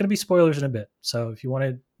about, it's going to be spoilers in a bit. So if you want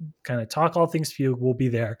to kind of talk all things Fugue, we'll be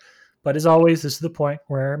there. But as always, this is the point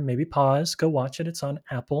where maybe pause, go watch it. It's on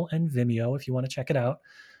Apple and Vimeo if you want to check it out.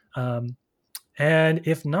 And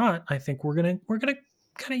if not, I think we're gonna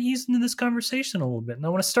kind of ease into this conversation a little bit. And I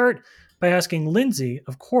want to start by asking Lindsay,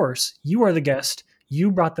 of course, you are the guest. You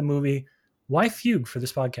brought the movie. Why Fugue for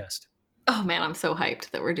this podcast? Oh man, I'm so hyped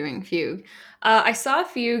that we're doing Fugue. I saw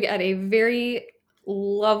Fugue at a very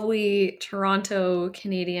lovely Toronto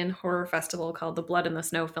Canadian horror festival called the Blood in the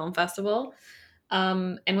Snow Film Festival.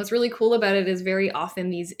 And what's really cool about it is very often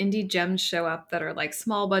these indie gems show up that are like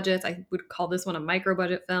small budgets. I would call this one a micro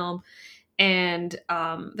budget film. And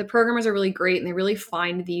the programmers are really great, and they really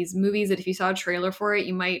find these movies that if you saw a trailer for it,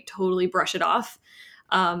 you might totally brush it off.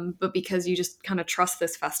 But because you just kind of trust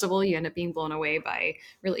this festival, you end up being blown away by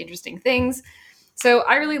really interesting things. So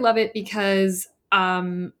I really love it because,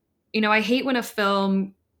 I hate when a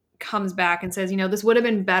film comes back and says, this would have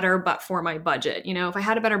been better, but for my budget. If I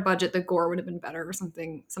had a better budget, the gore would have been better or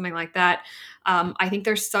something like that. I think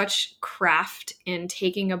there's such craft in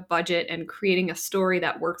taking a budget and creating a story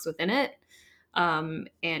that works within it. And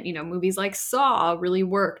movies like Saw really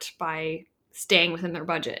worked by staying within their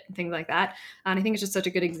budget and things like that. And I think it's just such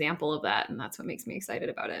a good example of that, and that's what makes me excited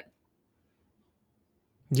about it.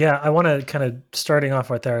 Yeah, I want to kind of starting off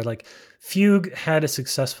right there. Like, Fugue had a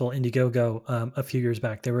successful Indiegogo a few years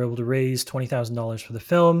back. They were able to raise $20,000 for the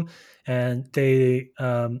film, and they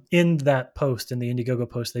in that post, in the Indiegogo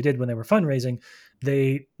post they did when they were fundraising,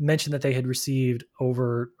 they mentioned that they had received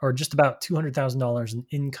over or just about $200,000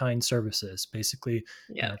 in-kind services, basically.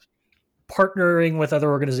 Yeah. Partnering with other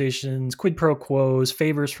organizations, quid pro quos,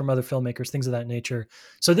 favors from other filmmakers, things of that nature.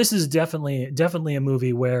 So this is definitely a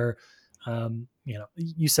movie where,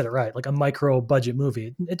 you said it right, like a micro budget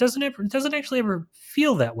movie. It doesn't actually ever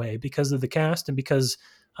feel that way because of the cast and because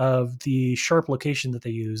of the sharp location that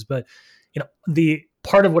they use. But the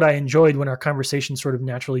part of what I enjoyed when our conversation sort of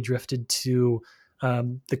naturally drifted to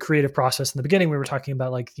the creative process in the beginning, we were talking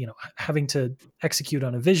about having to execute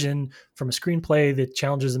on a vision from a screenplay that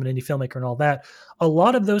challenges them an indie filmmaker and all that. A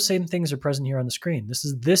lot of those same things are present here on the screen.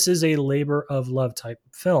 This is a labor of love type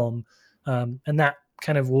film, and that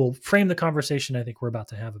kind of will frame the conversation I think we're about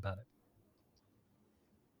to have about it.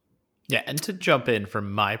 Yeah, and to jump in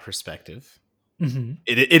from my perspective, mm-hmm.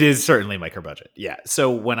 it is certainly micro budget. Yeah,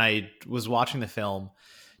 so when I was watching the film,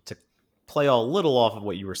 to play a little off of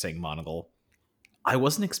what you were saying, Monocle, I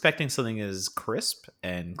wasn't expecting something as crisp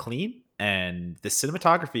and clean, and the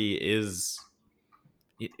cinematography is.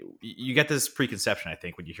 You get this preconception, I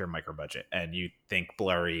think, when you hear micro budget, and you think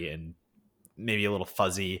blurry and maybe a little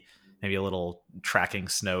fuzzy, maybe a little tracking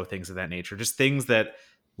snow, things of that nature, just things that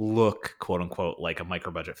look quote unquote like a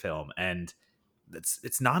micro budget film, and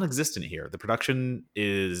it's non-existent here. The production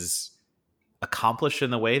is accomplished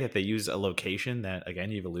in the way that they use a location that,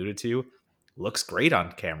 again, you've alluded to, looks great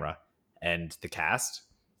on camera. And the cast,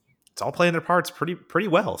 it's all playing their parts pretty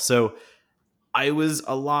well. So I was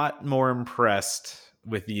a lot more impressed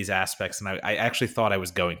with these aspects than I actually thought I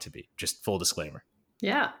was going to be. Just full disclaimer.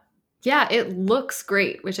 Yeah, it looks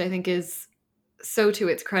great, which I think is so to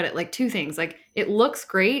its credit. Like, two things: like, it looks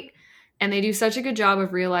great, and they do such a good job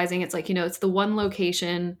of realizing it's it's the one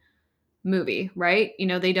location movie, right?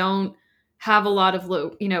 They don't have a lot of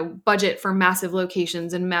budget for massive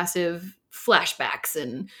locations and massive flashbacks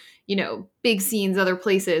and big scenes other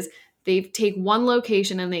places. They take one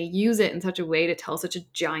location and they use it in such a way to tell such a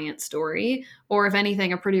giant story, or if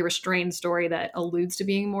anything, a pretty restrained story that alludes to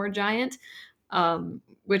being more giant,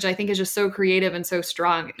 which I think is just so creative and so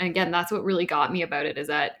strong. And again, that's what really got me about it, is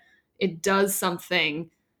that it does something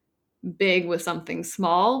big with something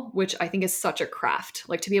small, which I think is such a craft.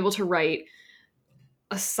 Like, to be able to write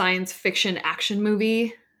a science fiction action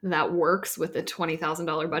movie that works with a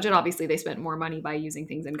 $20,000 budget. Obviously, they spent more money by using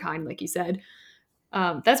things in kind, like you said.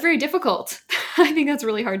 That's very difficult. I think that's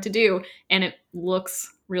really hard to do. And it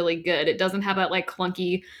looks really good. It doesn't have that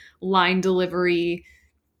clunky line delivery,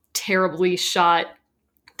 terribly shot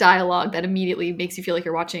dialogue that immediately makes you feel like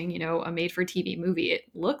you're watching, a made-for-TV movie. It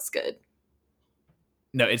looks good.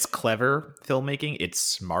 No, it's clever filmmaking. It's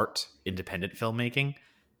smart, independent filmmaking.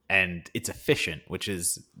 And it's efficient, which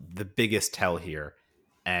is the biggest tell here.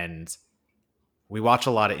 And we watch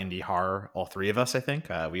a lot of indie horror, all three of us, I think.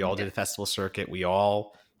 We all did a festival circuit. We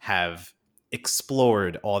all have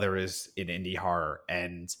explored all there is in indie horror.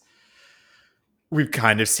 And we've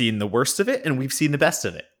kind of seen the worst of it, and we've seen the best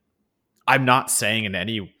of it. I'm not saying in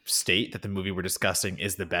any state that the movie we're discussing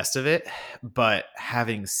is the best of it, but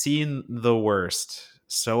having seen the worst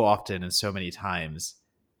so often and so many times,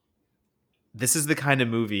 this is the kind of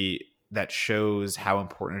movie that shows how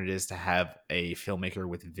important it is to have a filmmaker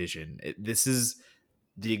with vision. This is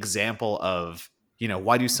the example of,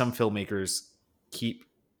 why do some filmmakers keep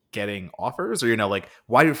getting offers? Or,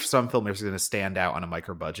 why do some filmmakers going to stand out on a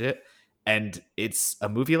micro budget? And it's a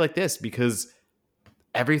movie like this because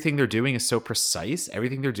everything they're doing is so precise.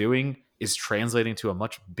 Everything they're doing is translating to a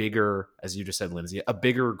much bigger, as you just said, Lindsay, a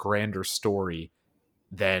bigger, grander story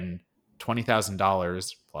than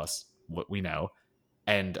 $20,000 plus what we know,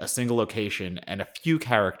 and a single location and a few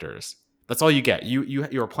characters. That's all you get.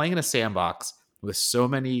 You're playing in a sandbox with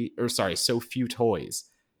so few toys,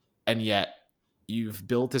 and yet you've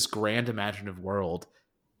built this grand imaginative world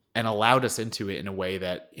and allowed us into it in a way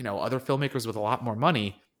that, other filmmakers with a lot more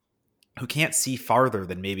money who can't see farther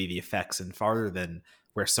than maybe the effects and farther than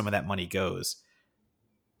where some of that money goes.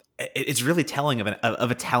 It's really telling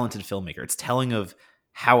of a talented filmmaker. It's telling of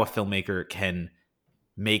how a filmmaker can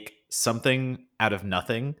make something out of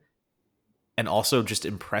nothing and also just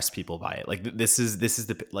impress people by it. Like this is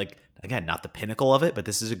the, like, again, not the pinnacle of it, but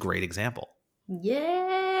this is a great example.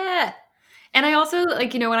 Yeah. And I also,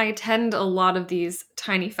 like, when I attend a lot of these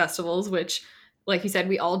tiny festivals, which, like you said,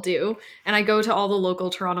 we all do, and I go to all the local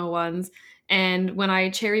Toronto ones, and when I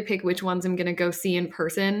cherry pick which ones I'm going to go see in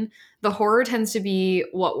person, the horror tends to be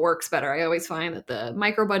what works better. I always find that the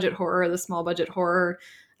micro budget horror, the small budget horror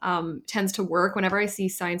tends to work. Whenever I see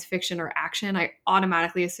science fiction or action, I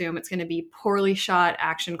automatically assume it's going to be poorly shot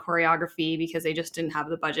action choreography because they just didn't have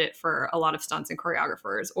the budget for a lot of stunts and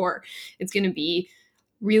choreographers, or it's going to be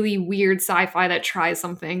really weird sci-fi that tries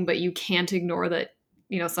something, but you can't ignore that,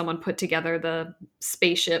 someone put together the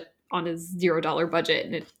spaceship on a $0 budget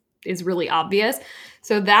and it is really obvious.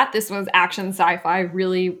 So that this was action sci-fi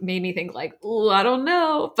really made me think like, oh, I don't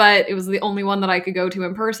know. But it was the only one that I could go to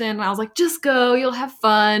in person. And I was like, just go, you'll have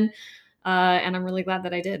fun. And I'm really glad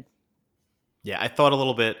that I did. Yeah, I thought a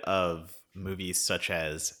little bit of movies such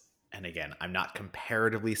as, and again, I'm not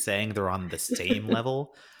comparatively saying they're on the same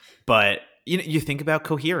level, but you think about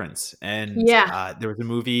Coherence, and there was a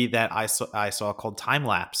movie that I saw called Time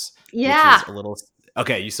Lapse. Yeah, which is a little.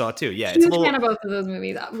 Okay, you saw it too. Yeah, huge fan of both of those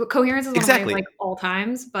movies. Coherence is one of my all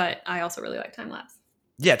times, but I also really like Time Lapse.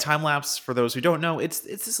 Yeah, Time Lapse, for those who don't know, it's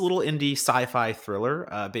this little indie sci-fi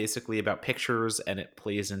thriller, basically about pictures, and it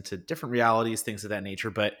plays into different realities, things of that nature.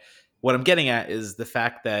 But what I'm getting at is the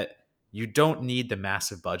fact that you don't need the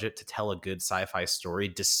massive budget to tell a good sci-fi story,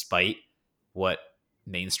 despite what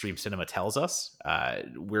mainstream cinema tells us.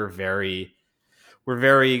 We're very,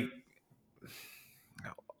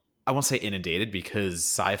 I won't say inundated, because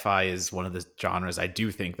sci-fi is one of the genres I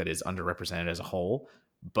do think that is underrepresented as a whole.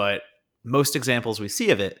 But most examples we see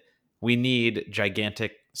of it, we need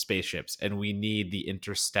gigantic spaceships, and we need the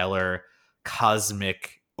interstellar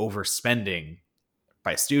cosmic overspending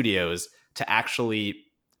by studios to actually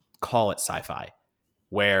call it sci-fi,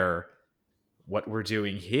 where what we're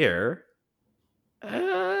doing here,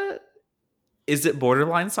 is it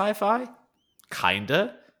borderline sci-fi?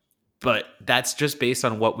 Kinda. But that's just based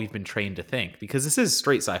on what we've been trained to think, because this is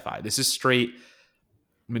straight sci-fi. This is straight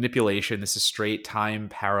manipulation. This is straight time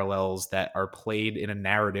parallels that are played in a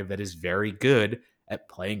narrative that is very good at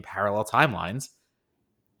playing parallel timelines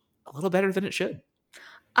a little better than it should.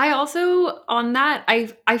 I also, on that,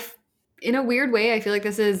 I in a weird way, I feel like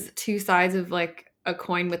this is two sides of like a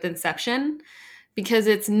coin with Inception, because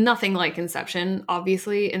it's nothing like Inception.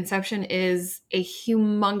 Obviously, Inception is a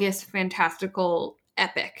humongous, fantastical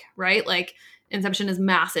epic, right? Like Inception is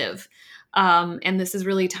massive. And this is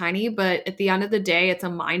really tiny, but at the end of the day, it's a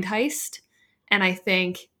mind heist. And I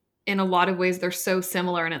think in a lot of ways, they're so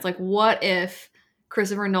similar. And it's like, what if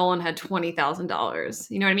Christopher Nolan had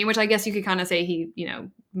 $20,000? You know what I mean? Which I guess you could kind of say he,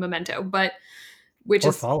 Memento, but which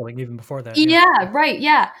is Following even before that. Yeah, right.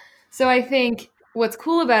 Yeah. So I think what's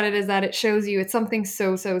cool about it is that it shows you it's something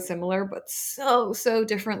so similar, but so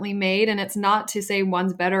differently made. And it's not to say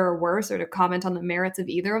one's better or worse or to comment on the merits of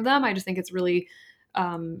either of them. I just think it's really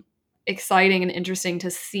exciting and interesting to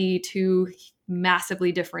see two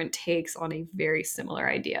massively different takes on a very similar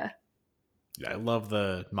idea. I love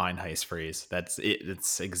the mind heist phrase. That's it.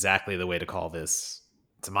 It's exactly the way to call this.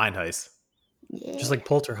 It's a mind heist. Yeah. Just like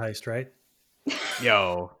Poltergeist, right?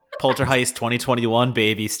 Yo, Poltergeist 2021,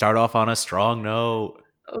 baby. Start off on a strong note.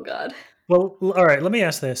 Oh, God. Well, all right. Let me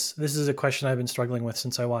ask this. This is a question I've been struggling with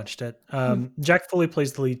since I watched it. Jack Foley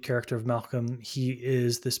plays the lead character of Malcolm. He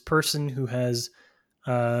is this person who has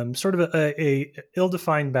sort of a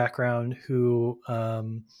ill-defined background, who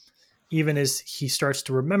even as he starts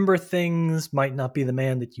to remember things, might not be the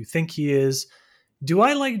man that you think he is. Do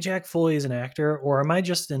I like Jack Foley as an actor, or am I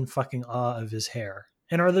just in fucking awe of his hair?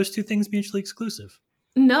 And are those two things mutually exclusive?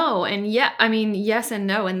 No, and yes and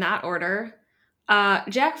no in that order.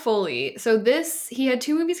 Jack Foley. So he had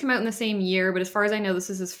two movies come out in the same year, but as far as I know, this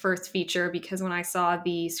is his first feature, because when I saw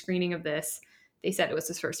the screening of this, they said it was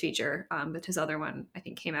his first feature, but his other one, I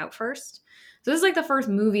think, came out first. So this is like the first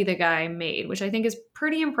movie the guy made, which I think is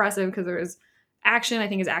pretty impressive because there was action. I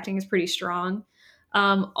think his acting is pretty strong.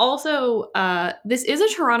 Also, this is a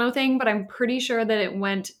Toronto thing, but I'm pretty sure that it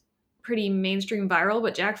went pretty mainstream viral,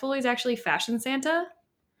 but Jack Foley's actually Fashion Santa.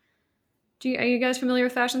 Are you guys familiar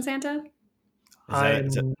with Fashion Santa?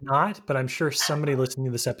 I'm not, but I'm sure somebody listening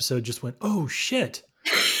to this episode just went, "Oh shit!"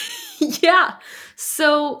 Yeah.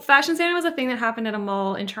 So Fashion Santa was a thing that happened at a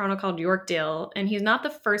mall in Toronto called Yorkdale. And he's not the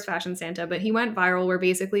first Fashion Santa, but he went viral where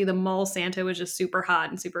basically the mall Santa was just super hot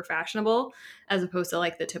and super fashionable, as opposed to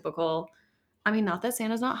like the typical. I mean, not that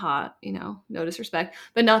Santa's not hot, no disrespect,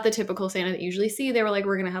 but not the typical Santa that you usually see. They were like,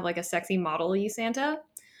 we're going to have like a sexy model-y Santa.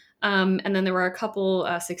 And then there were a couple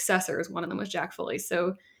successors. One of them was Jack Foley.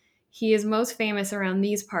 So he is most famous around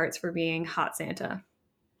these parts for being Hot Santa.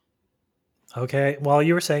 Okay, while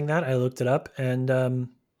you were saying that, I looked it up, and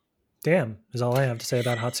damn is all I have to say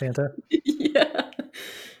about Hot Santa. Yeah.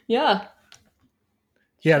 Yeah.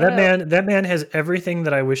 Yeah, that man has everything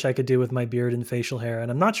that I wish I could do with my beard and facial hair,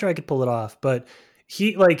 and I'm not sure I could pull it off, but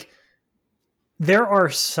he there are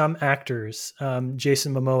some actors,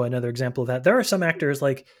 Jason Momoa, another example of that. There are some actors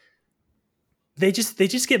like they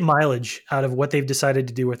just get mileage out of what they've decided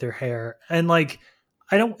to do with their hair. And like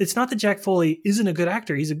it's not that Jack Foley isn't a good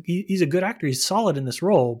actor. He's a good actor. He's solid in this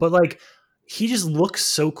role, but like he just looks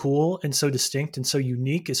so cool and so distinct and so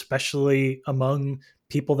unique, especially among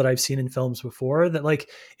people that I've seen in films before, that like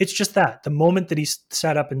it's just that the moment that he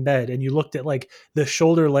sat up in bed and you looked at like the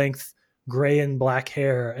shoulder length gray and black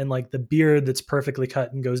hair and like the beard that's perfectly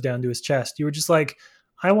cut and goes down to his chest, you were just like,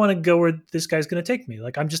 I want to go where this guy's going to take me.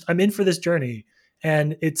 Like I'm in for this journey.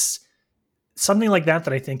 And it's something like that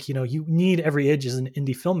I think, you need every edge as an indie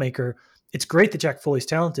filmmaker. It's great that Jack Foley's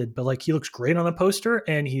talented, but like he looks great on a poster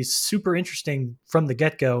and he's super interesting from the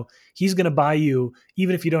get-go. He's going to buy you,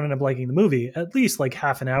 even if you don't end up liking the movie, at least like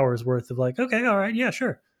half an hour's worth of like, okay, all right, yeah,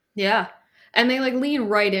 sure. Yeah. And they like lean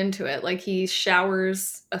right into it. Like he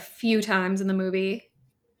showers a few times in the movie.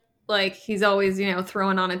 Like he's always,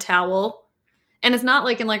 throwing on a towel. And it's not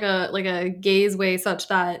like in like a gaze way such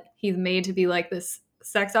that he's made to be like this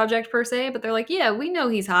sex object per se, but they're like, yeah, we know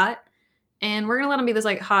he's hot. And we're going to let him be this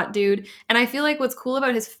like hot dude. And I feel like what's cool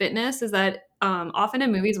about his fitness is that often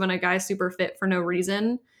in movies when a guy's super fit for no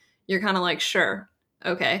reason, you're kind of like, sure,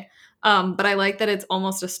 okay. But I like that it's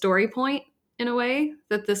almost a story point in a way,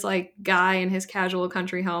 that this like guy in his casual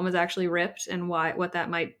country home is actually ripped, and why that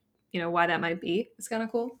might be. It's kind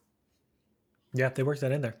of cool. Yeah, they worked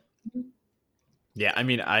that in there. Yeah, I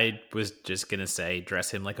mean, I was just going to say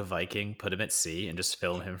dress him like a Viking, put him at sea, and just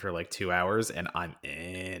film him for like 2 hours, and I'm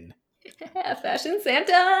in. Yeah, Fashion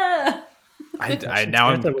Santa.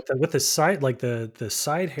 I'm with the side, like the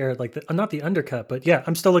side hair, like not the undercut, but yeah,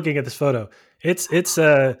 I'm still looking at this photo. It's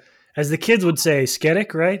as the kids would say,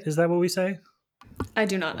 sketic, right? Is that what we say? I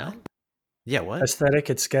do not know. Yeah, what? Aesthetic,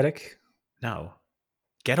 it's sketic. No.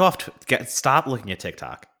 Stop looking at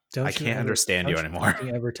TikTok. I can't understand you anymore. Don't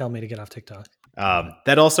you ever tell me to get off TikTok.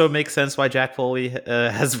 That also makes sense why Jack Foley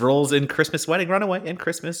has roles in Christmas Wedding Runaway and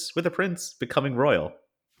Christmas with a Prince, becoming royal.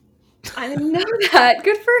 I didn't know that.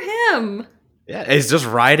 Good for him. Yeah, he's just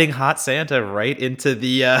riding Hot Santa right into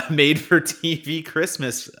the made-for-TV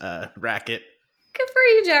Christmas racket. Good for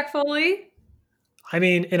you, Jack Foley. I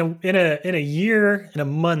mean, in a year, in a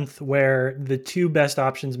month where the two best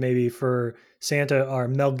options maybe for Santa are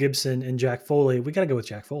Mel Gibson and Jack Foley, we got to go with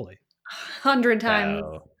Jack Foley. 100 times.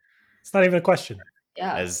 Wow. It's not even a question.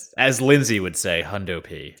 Yeah. As Lindsay would say, Hundo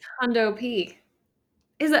P. Hundo P.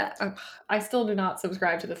 Is that? I still do not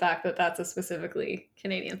subscribe to the fact that that's a specifically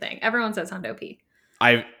Canadian thing. Everyone says Hundo P.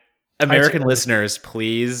 American listeners,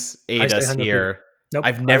 please aid us here. Nope,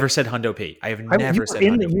 I've never said Hundo P. I have never said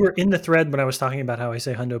Hundo P. You were in the thread when I was talking about how I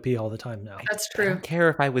say Hundo P all the time now. That's true. I don't care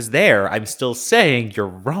if I was there. I'm still saying you're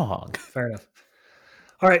wrong. Fair enough.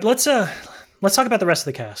 All right, let's talk about the rest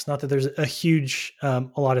of the cast. Not that there's a huge a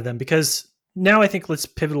lot of them, because now I think let's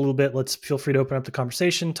pivot a little bit. Let's feel free to open up the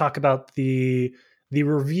conversation, talk about the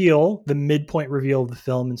reveal, the midpoint reveal of the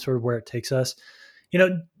film, and sort of where it takes us.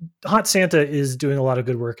 Hot Santa is doing a lot of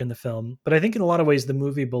good work in the film, but I think in a lot of ways the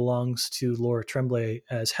movie belongs to Laura Tremblay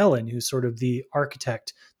as Helen, who's sort of the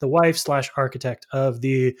architect, the wife / architect of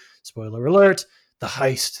the, spoiler alert, the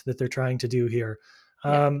heist that they're trying to do here.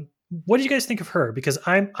 Yeah. What do you guys think of her? Because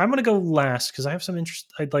I'm going to go last because I have some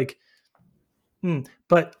interest. But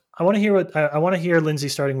I want to hear Lindsay,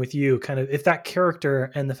 starting with you, kind of if that character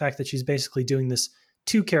and the fact that she's basically doing this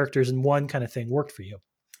two characters in one kind of thing worked for you.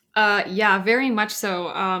 Yeah, very much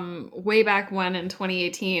so. Way back when in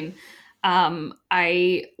 2018,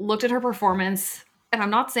 I looked at her performance, and I'm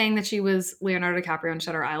not saying that she was Leonardo DiCaprio in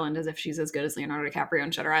Shutter Island as if she's as good as Leonardo DiCaprio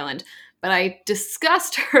in Shutter Island, but I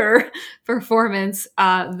discussed her performance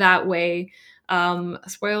that way.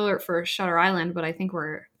 Spoiler alert for Shutter Island, but I think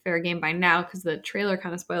we're fair game by now because the trailer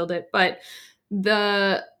kind of spoiled it. But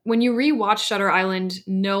when you rewatch Shutter Island,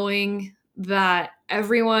 knowing that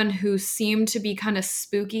everyone who seemed to be kind of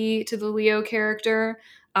spooky to the Leo character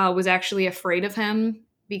was actually afraid of him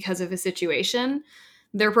because of his situation.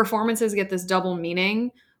 Their performances get this double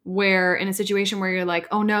meaning where in a situation where you're like,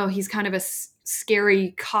 oh no, he's kind of a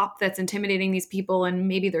scary cop that's intimidating these people and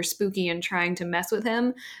maybe they're spooky and trying to mess with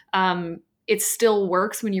him. It still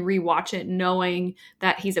works when you rewatch it knowing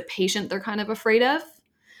that he's a patient they're kind of afraid of.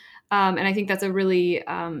 And I think that's a really,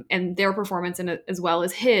 and their performance in it, as well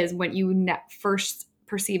as his, when you first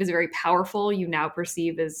perceive as very powerful, you now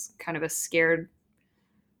perceive as kind of a scared,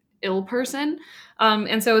 ill person.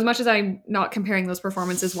 And so as much as I'm not comparing those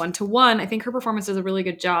performances one to one, I think her performance does a really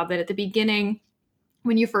good job that at the beginning,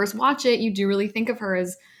 when you first watch it, you do really think of her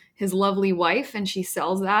as his lovely wife, and she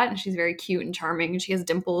sells that, and she's very cute and charming, and she has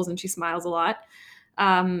dimples and she smiles a lot.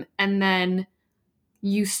 And then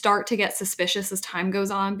you start to get suspicious as time goes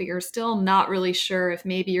on, but you're still not really sure if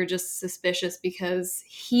maybe you're just suspicious because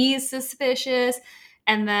he's suspicious.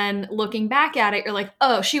 And then looking back at it, you're like,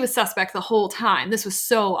 oh, she was suspect the whole time. This was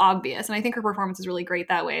so obvious. And I think her performance is really great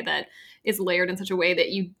that way, that is layered in such a way that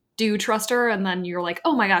you do trust her. And then you're like,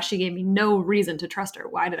 oh my gosh, she gave me no reason to trust her.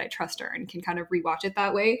 Why did I trust her? And can kind of rewatch it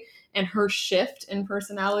that way. And her shift in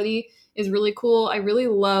personality is really cool. I really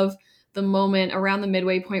love the moment around the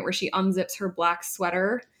midway point where she unzips her black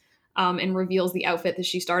sweater and reveals the outfit that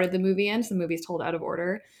she started the movie in. So the movie's told out of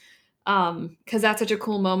order. Because that's such a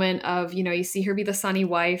cool moment of, you know, you see her be the sunny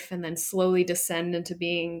wife and then slowly descend into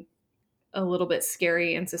being a little bit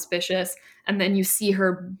scary and suspicious. And then you see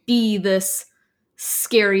her be this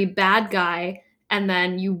scary bad guy. And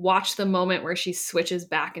then you watch the moment where she switches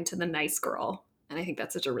back into the nice girl. And I think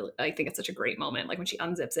that's I think it's such a great moment. Like when she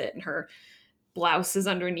unzips it and her blouse is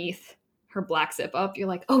underneath her black zip up, you're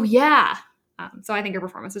like, oh yeah. So I think her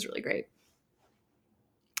performance is really great.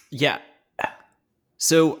 Yeah.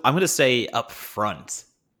 So I'm going to say up front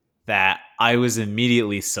that I was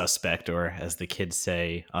immediately suspect, or as the kids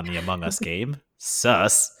say on the Among Us game,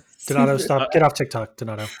 sus. Donato, stop. Get off TikTok,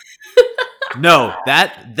 Donato. No,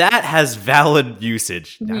 that has valid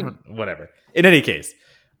usage. Whatever. In any case,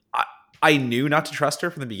 I knew not to trust her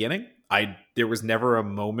from the beginning. There was never a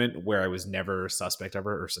moment where I was never suspect of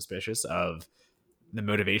her or suspicious of the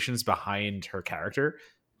motivations behind her character,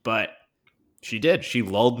 but she did. She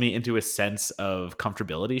lulled me into a sense of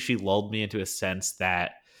comfortability. She lulled me into a sense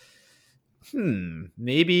that,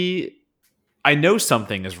 maybe I know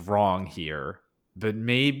something is wrong here, but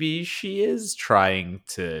maybe she is trying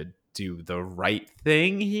to do the right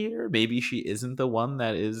thing here. Maybe she isn't the one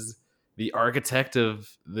that is the architect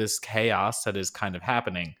of this chaos that is kind of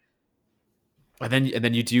happening. And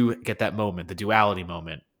then you do get that moment, the duality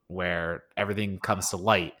moment, where everything comes to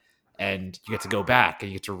light. And you get to go back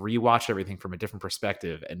and you get to rewatch everything from a different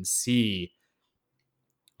perspective and see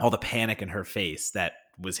all the panic in her face that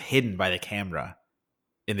was hidden by the camera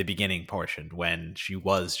in the beginning portion when she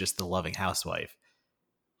was just the loving housewife.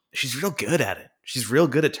 She's real good at it. She's real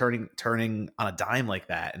good at turning on a dime like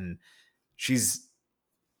that. And she's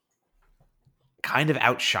kind of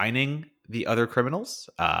outshining the other criminals,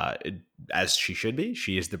 as she should be.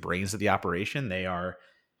 She is the brains of the operation. They are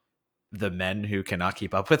the men who cannot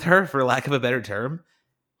keep up with her, for lack of a better term.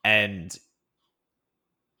 And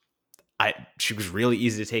she was really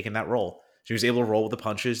easy to take in that role. She was able to roll with the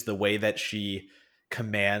punches, the way that she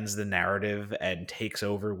commands the narrative and takes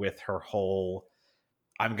over with her whole,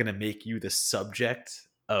 I'm going to make you the subject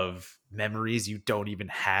of memories you don't even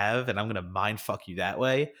have, and I'm going to mind fuck you that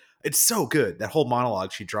way. It's so good. That whole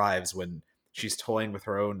monologue she drives when she's toying with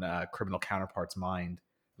her own criminal counterpart's mind.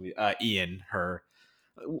 Ian, her,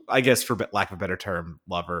 I guess for lack of a better term,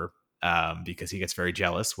 lover, because he gets very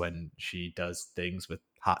jealous when she does things with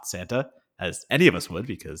Hot Santa, as any of us would,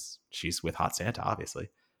 because she's with Hot Santa, obviously.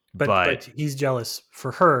 But he's jealous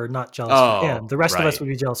for her, not jealous for him. The rest of us would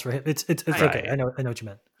be jealous for him. It's right. Okay. I know what you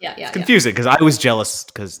meant. Yeah. It's confusing because I was jealous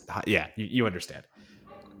because you understand.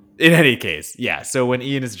 In any case, yeah. So when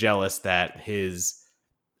Ian is jealous that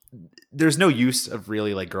there's no use of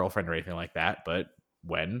really like girlfriend or anything like that, but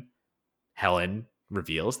when Helen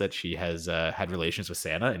reveals that she has had relations with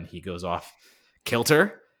Santa and he goes off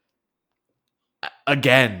kilter,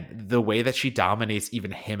 again, the way that she dominates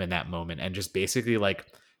even him in that moment and just basically like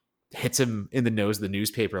hits him in the nose of the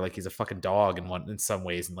newspaper like he's a fucking dog in some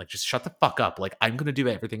ways, and like, just shut the fuck up. Like, I'm gonna do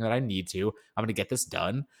everything that I need to. I'm gonna get this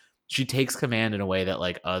done. She takes command in a way that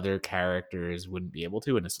like other characters wouldn't be able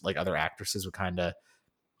to, and it's like other actresses would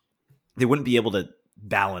they wouldn't be able to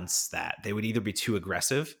balance that. They would either be too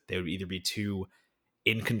aggressive, they would either be too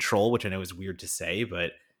in control, which I know is weird to say,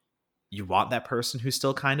 but you want that person who's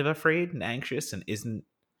still kind of afraid and anxious and isn't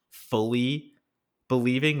fully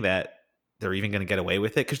believing that they're even going to get away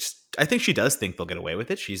with it, because I think she does think they'll get away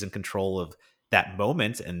with it. She's in control of that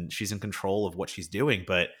moment and she's in control of what she's doing.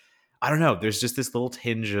 But I don't know. There's just this little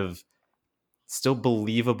tinge of still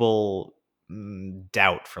believable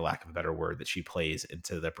doubt, for lack of a better word, that she plays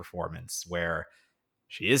into the performance, where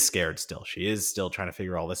she is scared still. She is still trying to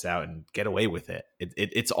figure all this out and get away with it.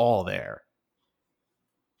 It's all there.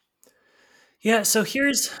 Yeah, so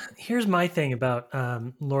here's my thing about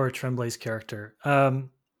Laura Tremblay's character.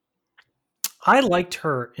 I liked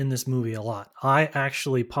her in this movie a lot. I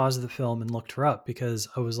actually paused the film and looked her up because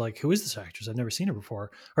I was like, who is this actress? I've never seen her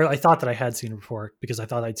before. Or I thought that I had seen her before because I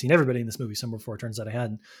thought I'd seen everybody in this movie somewhere before. It turns out I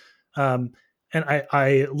hadn't. And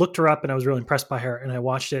I looked her up and I was really impressed by her and I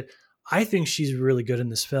watched it. I think she's really good in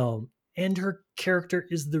this film. And her character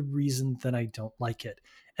is the reason that I don't like it.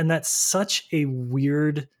 And that's such a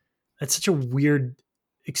weird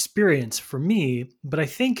experience for me. But I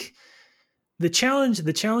think the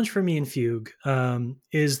challenge for me in Fugue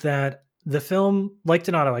is that the film, like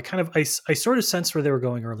Donato, I sort of sensed where they were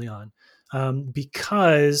going early on,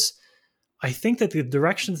 because I think that the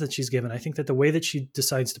directions that she's given, I think that the way that she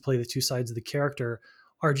decides to play the two sides of the character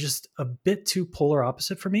are just a bit too polar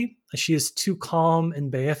opposite for me. She is too calm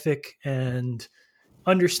and beatific and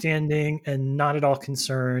understanding and not at all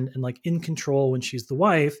concerned and like in control when she's the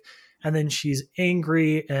wife. And then she's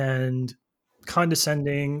angry and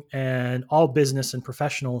condescending and all business and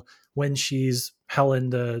professional when she's Helen,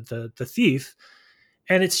 the thief.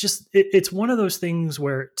 And it's just, it's one of those things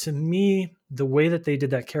where, to me, the way that they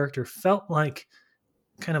did that character felt like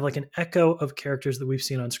kind of like an echo of characters that we've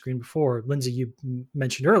seen on screen before. Lindsay, you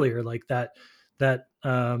mentioned earlier, like that, what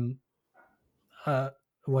am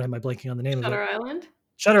I blanking on the name of it? Shutter Island?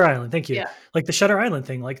 Shutter Island. Thank you. Yeah. Like the Shutter Island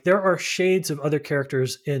thing, like there are shades of other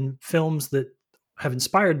characters in films that have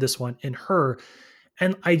inspired this one in her.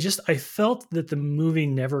 And I felt that the movie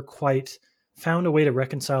never quite found a way to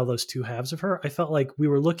reconcile those two halves of her. I felt like we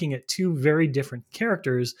were looking at two very different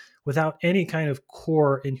characters without any kind of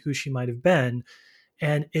core in who she might have been.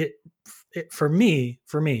 And it for me,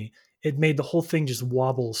 it made the whole thing just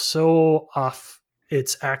wobble so off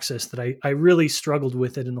its axis that I really struggled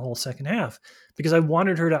with it in the whole second half, because I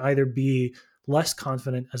wanted her to either be less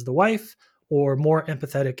confident as the wife or more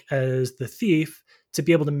empathetic as the thief, to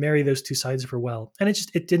be able to marry those two sides of her well. And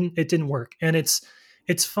it didn't work. And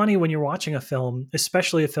it's funny when you're watching a film,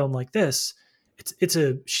 especially a film like this,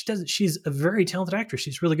 she's a very talented actress.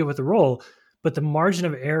 She's really good with the role, but the margin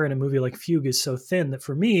of error in a movie like Fugue is so thin that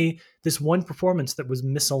for me, this one performance that was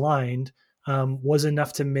misaligned was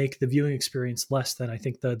enough to make the viewing experience less than I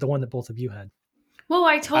think the one that both of you had. Well,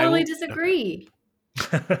 I totally disagree.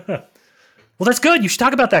 Well, that's good. You should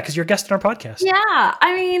talk about that because you're a guest on our podcast. Yeah.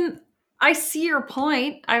 I mean, I see your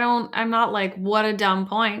point. I'm not like, what a dumb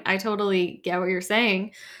point. I totally get what you're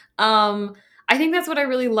saying. I think that's what I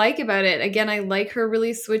really like about it. Again, I like her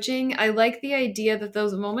really switching. I like the idea that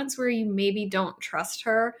those moments where you maybe don't trust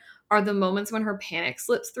her are the moments when her panic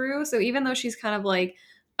slips through. So even though she's kind of like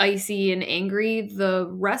icy and angry, the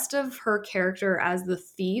rest of her character as the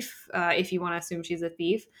thief, if you want to assume she's a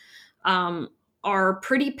thief, are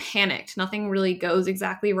pretty panicked. Nothing really goes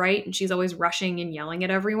exactly right. And she's always rushing and yelling at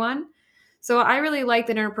everyone. So I really like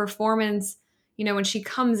that in her performance, you know, when she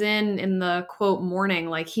comes in the quote morning,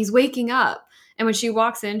 like he's waking up. And when she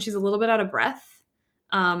walks in, she's a little bit out of breath.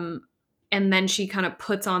 And then she kind of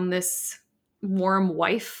puts on this warm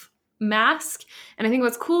wife mask. And I think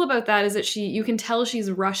what's cool about that is that you can tell she's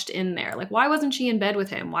rushed in there. Like, why wasn't she in bed with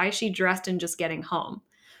him? Why is she dressed and just getting home?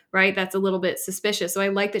 Right? That's a little bit suspicious. So I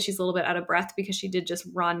like that she's a little bit out of breath because she did just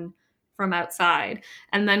run from outside.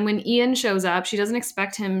 And then when Ian shows up, she doesn't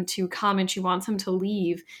expect him to come and she wants him to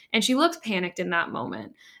leave. And she looks panicked in that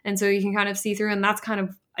moment. And so you can kind of see through. And that's kind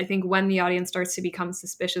of, I think, when the audience starts to become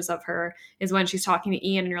suspicious of her is when she's talking to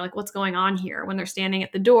Ian and you're like, what's going on here? When they're standing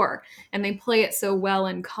at the door. And they play it so well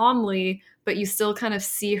and calmly, but you still kind of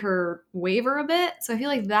see her waver a bit. So I feel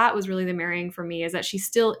like that was really the marrying for me, is that she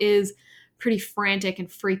still is pretty frantic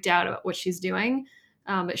and freaked out about what she's doing.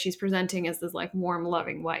 But she's presenting as this like warm,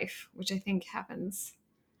 loving wife, which I think happens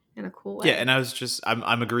in a cool way. Yeah, and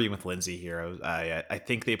I'm agreeing with Lindsay here. I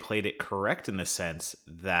think they played it correct in the sense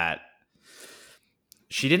that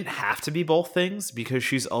she didn't have to be both things, because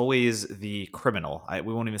she's always the criminal.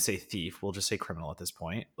 We won't even say thief. We'll just say criminal at this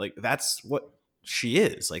point. Like, that's what she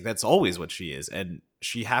is. Like, that's always what she is. And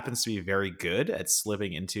she happens to be very good at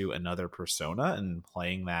slipping into another persona and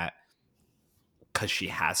playing that because she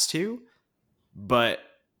has to. But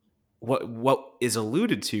what is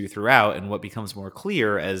alluded to throughout, and what becomes more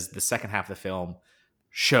clear as the second half of the film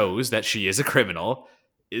shows that she is a criminal,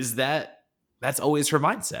 is that that's always her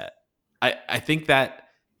mindset. I think that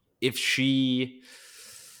if she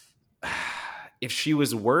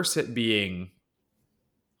was worse at being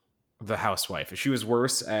the housewife, if she was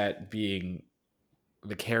worse at being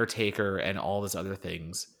the caretaker and all these other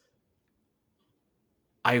things,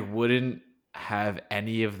 I wouldn't have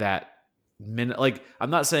any of that like, I'm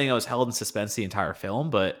not saying I was held in suspense the entire film,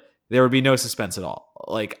 but there would be no suspense at all.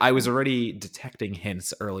 Like, I was already detecting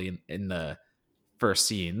hints early in the first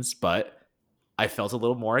scenes, but I felt a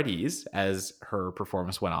little more at ease as her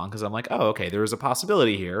performance went on, because I'm like, oh, okay, there is a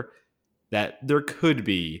possibility here that there could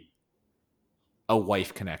be a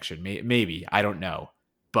wife connection. Maybe, I don't know.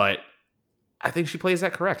 But I think she plays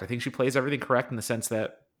that correct. I think she plays everything correct in the sense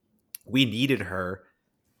that we needed her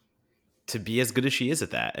to be as good as she is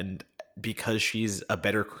at that. And because she's a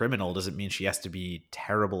better criminal doesn't mean she has to be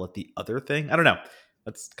terrible at the other thing. I don't know.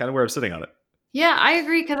 That's kind of where I'm sitting on it. Yeah, I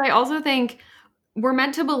agree, because I also think we're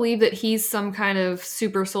meant to believe that he's some kind of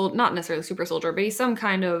super soldier, not necessarily super soldier, but he's some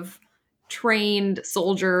kind of trained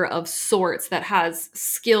soldier of sorts that has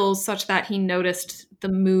skills such that he noticed the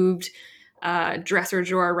moved dresser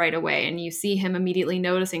drawer right away, and you see him immediately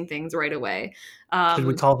noticing things right away. Should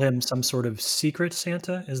we call him some sort of secret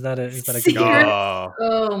Santa? Is that a good Secret?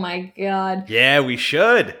 Oh my god. Yeah, we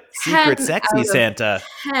should. Secret sexy Santa.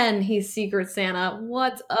 10, he's Secret Santa.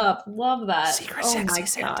 What's up? Love that. Secret sexy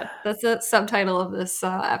Santa. That's the subtitle of this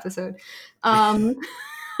episode.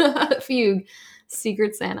 Fugue.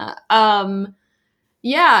 Secret Santa.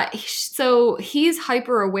 Yeah, so he's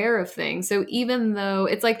hyper aware of things. So even though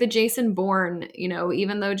it's like the Jason Bourne,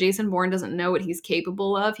 even though Jason Bourne doesn't know what he's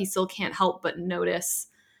capable of, he still can't help but notice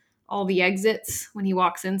all the exits when he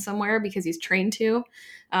walks in somewhere because he's trained to.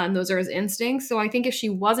 And those are his instincts. So I think if she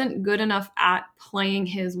wasn't good enough at playing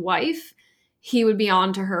his wife, he would be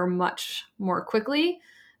on to her much more quickly.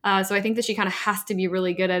 So I think that she kind of has to be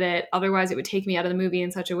really good at it. Otherwise, it would take me out of the movie in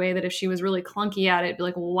such a way that if she was really clunky at it, it'd be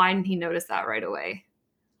like, well, why didn't he notice that right away?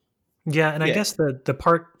 Yeah, and I guess the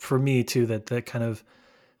part for me too that kind of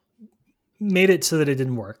made it so that it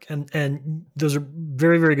didn't work, and those are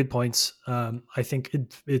very, very good points. I think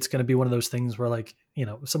it's going to be one of those things where, like,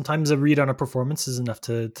 sometimes a read on a performance is enough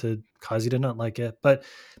to cause you to not like it, but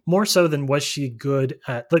more so than was she good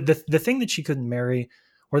at, like, the thing that she couldn't marry,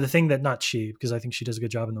 or the thing that, not she, because I think she does a good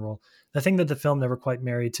job in the role, the thing that the film never quite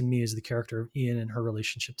married to me is the character of Ian and her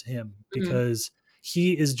relationship to him, because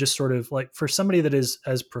he is just sort of like, for somebody that is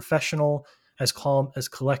as professional, as calm, as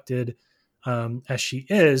collected as she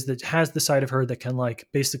is, that has the side of her that can, like,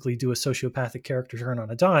 basically do a sociopathic character turn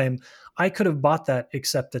on a dime. I could have bought that,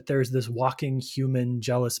 except that there's this walking human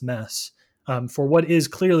jealous mess for what is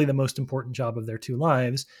clearly the most important job of their two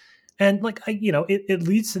lives. And, like, it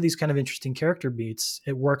leads to these kind of interesting character beats.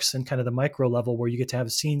 It works in kind of the micro level where you get to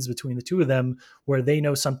have scenes between the two of them where they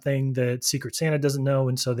know something that Secret Santa doesn't know,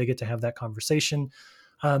 and so they get to have that conversation.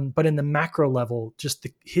 But in the macro level, just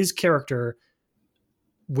his character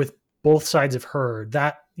with both sides of her,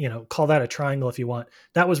 that, call that a triangle if you want.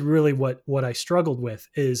 That was really what I struggled with.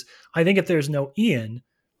 Is I think if there's no Ian,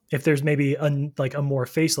 if there's maybe a more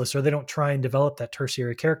faceless, or they don't try and develop that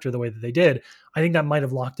tertiary character the way that they did, I think that might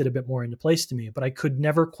have locked it a bit more into place to me. But I could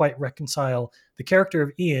never quite reconcile the character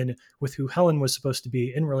of Ian with who Helen was supposed to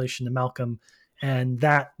be in relation to Malcolm. And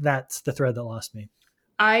that's the thread that lost me.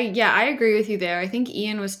 I agree with you there. I think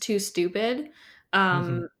Ian was too stupid.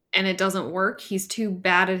 And it doesn't work. He's too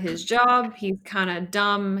bad at his job. He's kind of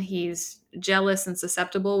dumb. He's jealous and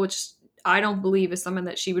susceptible, which I don't believe is someone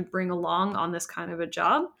that she would bring along on this kind of a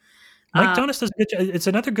job. Mike Jonas does a good. It's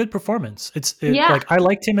another good performance. Like, I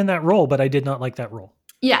liked him in that role, but I did not like that role.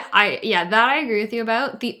 Yeah, that I agree with you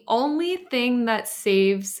about. The only thing that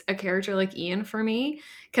saves a character like Ian for me,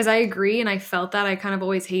 because I agree, and I felt that I kind of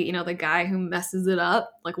always hate, the guy who messes it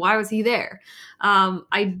up. Like, why was he there?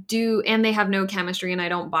 I do, and they have no chemistry, and I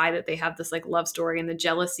don't buy that they have this, like, love story, and the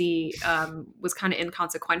jealousy was kind of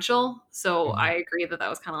inconsequential. So I agree that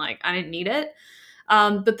was kind of like, I didn't need it.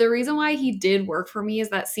 But the reason why he did work for me is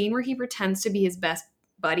that scene where he pretends to be his best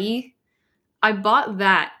buddy. I bought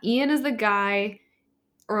that. Ian is the guy,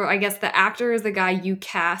 or I guess the actor is the guy you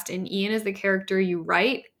cast, and Ian is the character you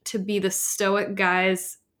write to be the stoic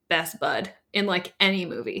guy's best bud in, like, any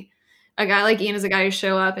movie. A guy like Ian is a guy who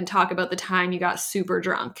show up and talk about the time you got super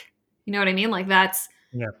drunk. You know what I mean? Like, that's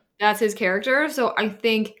his character. So I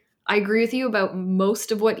think I agree with you about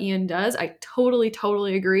most of what Ian does. I totally,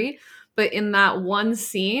 totally agree. But in that one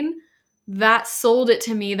scene, that sold it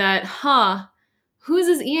to me that, who's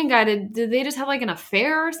this Ian guy? Did they just have, like, an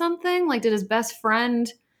affair or something? Like, did his best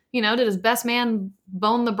friend, did his best man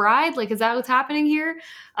bone the bride? Like, is that what's happening here?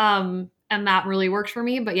 And that really worked for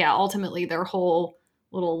me. But yeah, ultimately their whole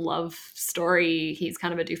little love story, he's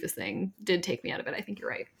kind of a doofus thing, did take me out of it. I think you're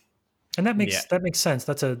right. And that Yeah. makes sense.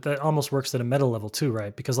 That almost works at a meta level too,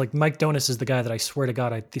 right? Because like Mike Donis is the guy that I swear to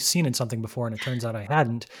God I'd seen in something before, and it turns out I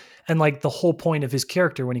hadn't. And like the whole point of his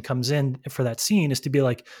character when he comes in for that scene is to be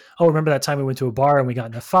like, oh, remember that time we went to a bar and we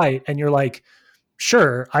got in a fight? And you're like,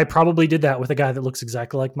 sure, I probably did that with a guy that looks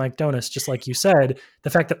exactly like Mike Donis, just like you said. The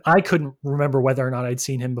fact that I couldn't remember whether or not I'd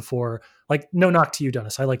seen him before, like, no knock to you,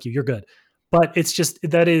 Donis. I like you. You're good. But it's just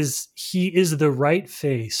he is the right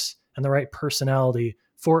face and the right personality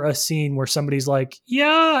for a scene where somebody's like,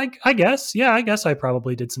 yeah, I guess. Yeah, I guess I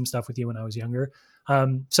probably did some stuff with you when I was younger.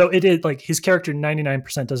 So it is like his character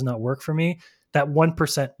 99% does not work for me. That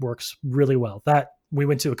 1% works really well. That we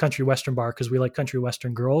went to a country western bar because we like country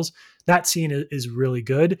western girls. That scene is really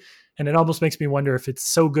good. And it almost makes me wonder if it's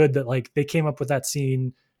so good that like they came up with that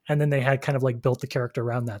scene and then they had kind of like built the character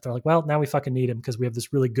around that. They're like, well, now we fucking need him because we have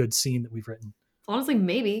this really good scene that we've written. Honestly,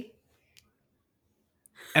 maybe.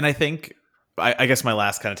 And I think, I guess my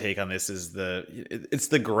last kind of take on this is it's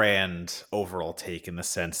the grand overall take in the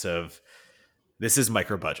sense of this is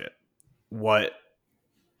micro budget. What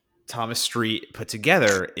Thomas Street put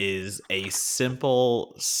together is a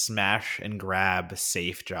simple smash and grab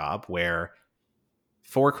safe job where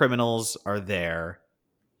 4 criminals are there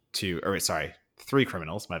three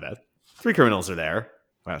criminals, my bad. 3 criminals are there.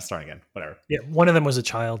 Well, starting again, whatever. Yeah, one of them was a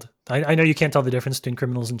child. I know you can't tell the difference between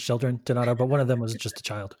criminals and children, Donato, but one of them was just a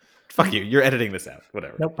child. Fuck you. You're editing this out.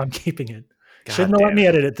 Whatever. Nope, I'm keeping it. God Shouldn't have let me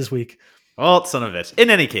edit it this week. Well, son of a bitch. In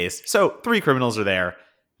any case, so 3 criminals are there.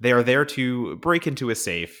 They are there to break into a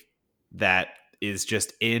safe that is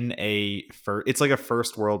just in it's like a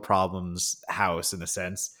first world problems house in a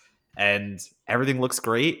sense. And everything looks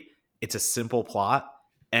great. It's a simple plot.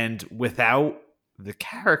 And without the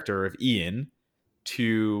character of Ian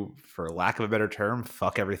to, for lack of a better term,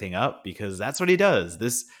 fuck everything up, because that's what he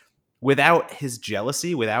does. Without his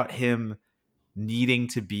jealousy, without him needing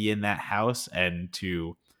to be in that house and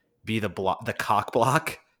to be the cock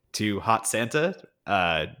block to Hot Santa,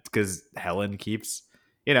 because Helen keeps,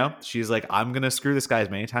 she's like, I'm gonna screw this guy as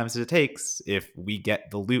many times as it takes if we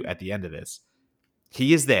get the loot at the end of this.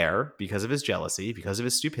 He is there because of his jealousy, because of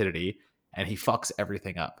his stupidity, and he fucks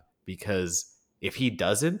everything up. Because if he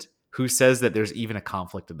doesn't, who says that there's even a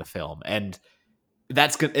conflict in the film? And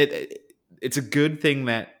that's good. It's a good thing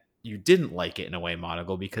that you didn't like it in a way,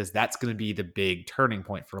 Monagle, because that's going to be the big turning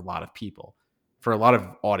point for a lot of people. For a lot of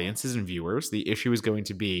audiences and viewers, the issue is going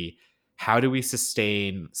to be, how do we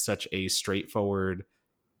sustain such a straightforward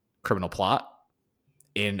criminal plot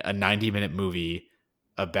in a 90-minute movie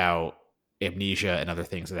about amnesia and other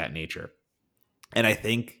things of that nature? And I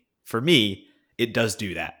think, for me, it does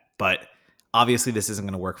do that. But obviously this isn't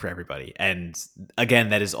going to work for everybody. And again,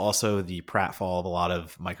 that is also the pratfall of a lot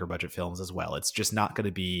of micro-budget films as well. It's just not going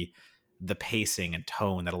to be the pacing and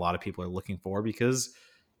tone that a lot of people are looking for, because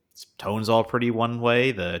tone's all pretty one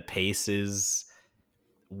way. The pace is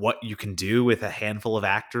what you can do with a handful of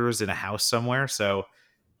actors in a house somewhere. So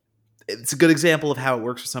it's a good example of how it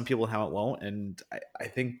works for some people and how it won't. And I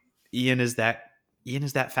think Ian is that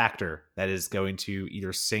factor that is going to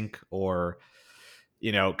either sink or,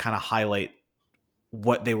 kind of highlight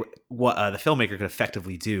what the filmmaker could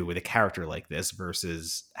effectively do with a character like this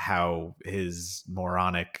versus how his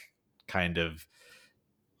moronic kind of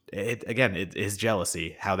his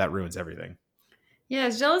jealousy, how that ruins everything. Yeah,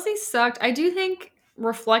 his jealousy sucked. I do think,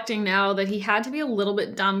 reflecting now, that he had to be a little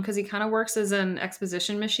bit dumb because he kind of works as an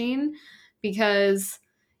exposition machine. Because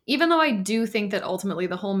even though I do think that ultimately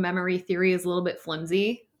the whole memory theory is a little bit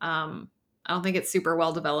flimsy, I don't think it's super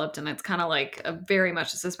well developed, and it's kind of like a very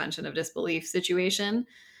much a suspension of disbelief situation.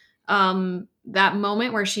 That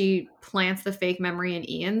moment where she plants the fake memory in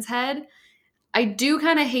Ian's head, I do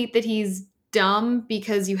kind of hate that he's dumb,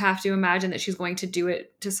 because you have to imagine that she's going to do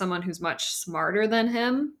it to someone who's much smarter than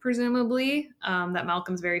him, presumably, that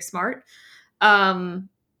Malcolm's very smart.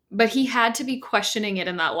 But he had to be questioning it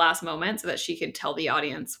in that last moment so that she could tell the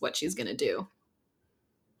audience what she's going to do,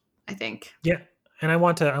 I think. Yeah. And I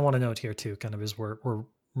want to note here too, kind of as we're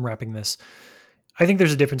wrapping this, I think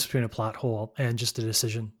there's a difference between a plot hole and just a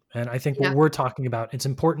decision. And I think what we're talking about, it's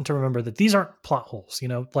important to remember that these aren't plot holes,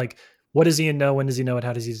 like, what does Ian know? When does he know it?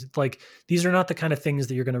 How does he, like, these are not the kind of things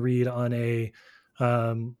that you're going to read on a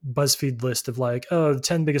BuzzFeed list of like,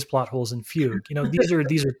 10 biggest plot holes in Fugue.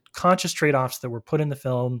 These are conscious trade-offs that were put in the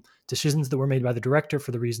film, decisions that were made by the director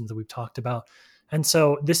for the reasons that we've talked about. And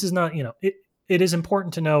so this is not, it is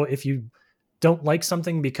important to know if you don't like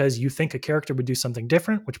something because you think a character would do something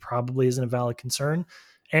different, which probably isn't a valid concern,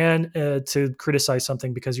 and to criticize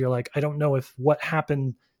something because you're like, I don't know if what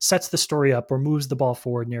happened sets the story up or moves the ball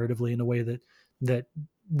forward narratively in a way that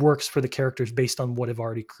works for the characters based on what I've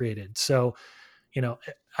already created. So, you know,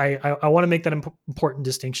 I want to make that important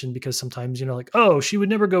distinction, because sometimes, you know, like, oh, she would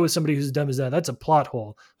never go with somebody who's dumb as that. That's a plot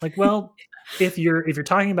hole. Like, well, if you're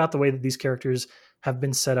talking about the way that these characters have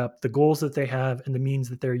been set up, the goals that they have, and the means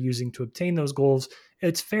that they're using to obtain those goals,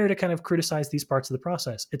 it's fair to kind of criticize these parts of the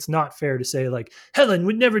process. It's not fair to say like Helen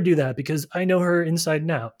would never do that because I know her inside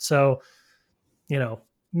and out. So, you know,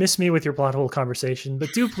 miss me with your plot hole conversation,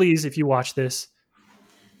 but do please, if you watch this,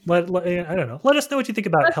 I don't know, let us know what you think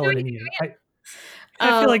about Let's Helen do and Ian. it.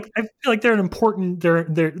 I feel like they're an important.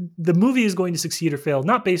 The movie is going to succeed or fail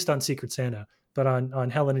not based on Secret Santa, but on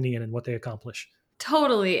Helen and Ian and what they accomplish.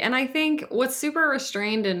 Totally. And I think what's super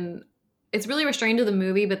restrained, and it's really restrained to the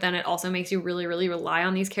movie, but then it also makes you really, really rely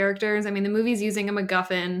on these characters. I mean, the movie's using a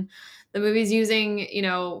MacGuffin. The movie's using, you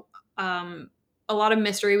know, a lot of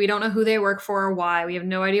mystery. We don't know who they work for or why. We have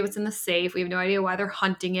no idea what's in the safe. We have no idea why they're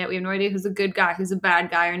hunting it. We have no idea who's a good guy, who's a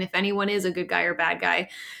bad guy, and if anyone is a good guy or bad guy.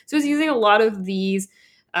 So it's using a lot of these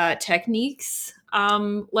techniques,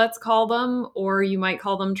 let's call them, or you might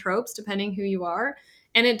call them tropes, depending who you are.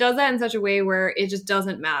 And it does that in such a way where it just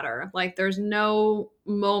doesn't matter. Like, there's no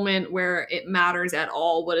moment where it matters at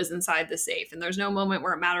all what is inside the safe. And there's no moment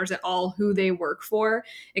where it matters at all who they work for,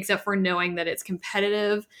 except for knowing that it's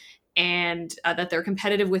competitive, and that they're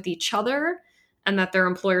competitive with each other, and that their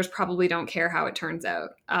employers probably don't care how it turns out,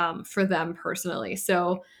 for them personally.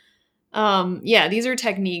 So, yeah, these are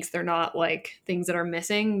techniques. They're not like things that are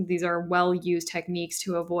missing. These are well used techniques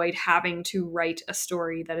to avoid having to write a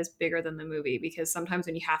story that is bigger than the movie, because sometimes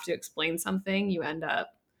when you have to explain something, you end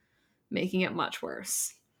up making it much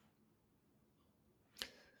worse.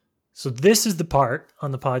 So this is the part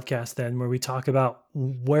on the podcast then where we talk about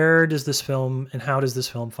where does this film and how does this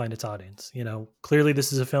film find its audience? You know, clearly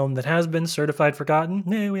this is a film that has been certified forgotten.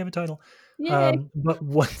 We have a title. But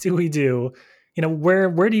what do we do? You know,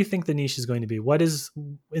 where do you think the niche is going to be?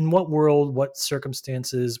 In what world, what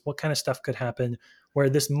circumstances, what kind of stuff could happen where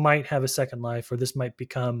this might have a second life, or this might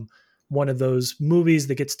become one of those movies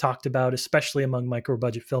that gets talked about, especially among micro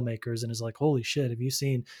budget filmmakers, and is like, holy shit, have you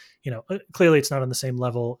seen, you know, clearly it's not on the same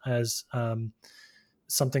level as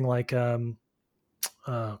something like, oh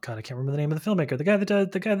God, I can't remember the name of the filmmaker,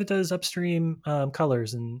 the guy that does Upstream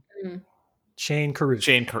Colors, and Shane Carruth.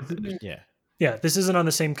 Yeah, this isn't on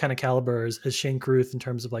the same kind of caliber as Shane Carruth in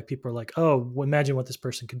terms of like, people are like, oh, well, imagine what this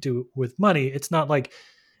person could do with money. It's not like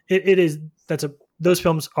it is. Those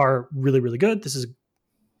films are really, really good. This is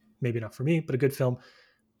maybe not for me, but a good film.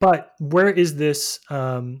 But where does this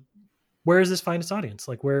find its audience?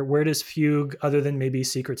 Like, where does Fugue, other than maybe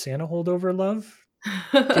Secret Santa holdover love,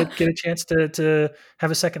 get a chance to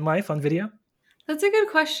have a second life on video? That's a good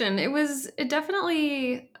question. It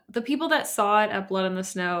definitely, the people that saw it at Blood in the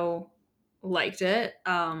Snow liked it.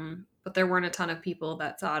 But there weren't a ton of people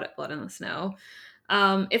that saw it at Blood in the Snow.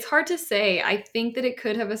 It's hard to say. I think that it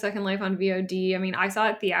could have a second life on VOD. I mean, I saw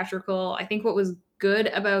it theatrical. I think what was good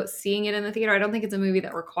about seeing it in the theater, I don't think it's a movie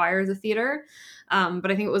that requires a theater,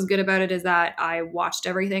 but I think what was good about it is that I watched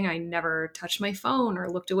everything. I never touched my phone or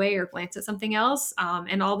looked away or glanced at something else,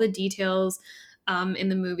 and all the details in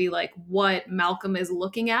the movie, like what Malcolm is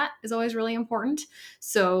looking at, is always really important.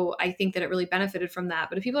 So I think that it really benefited from that.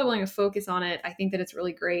 But if people are willing to focus on it, I think that it's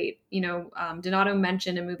really great. You know, Donato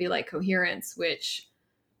mentioned a movie like Coherence, which,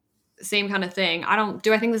 same kind of thing.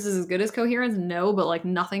 Do I think this is as good as Coherence? No, but like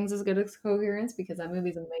nothing's as good as Coherence, because that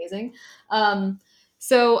movie's amazing.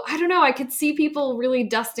 So I don't know. I could see people really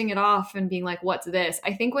dusting it off and being like, what's this?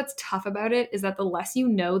 I think what's tough about it is that the less you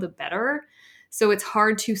know, the better. So it's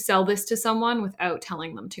hard to sell this to someone without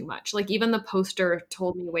telling them too much. Like, even the poster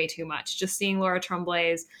told me way too much. Just seeing Laura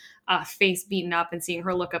Tremblay's face beaten up and seeing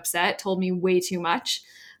her look upset told me way too much.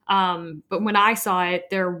 But when I saw it,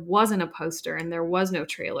 there wasn't a poster and there was no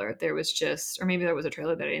trailer. There was just, or maybe there was a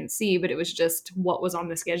trailer that I didn't see, but it was just what was on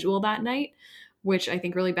the schedule that night, which I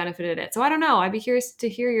think really benefited it. So I don't know. I'd be curious to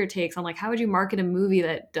hear your takes on, like, how would you market a movie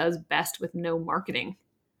that does best with no marketing?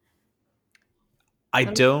 I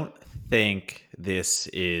don't think this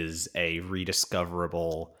is a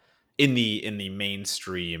rediscoverable in the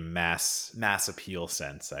mainstream mass appeal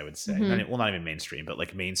sense, I would say. Mm-hmm. Not even mainstream, but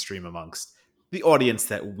like mainstream amongst the audience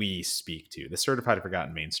that we speak to, the certified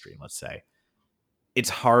forgotten mainstream, let's say. It's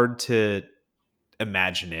hard to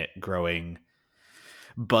imagine it growing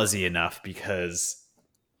buzzy enough, because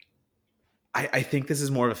I think this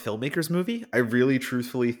is more of a filmmaker's movie. I really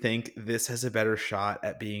truthfully think this has a better shot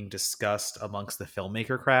at being discussed amongst the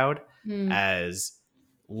filmmaker crowd as,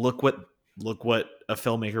 look what a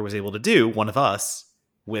filmmaker was able to do, one of us,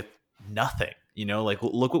 with nothing. You know, like,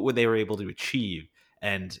 look what they were able to achieve,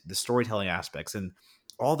 and the storytelling aspects and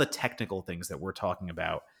all the technical things that we're talking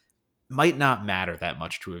about might not matter that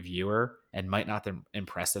much to a viewer and might not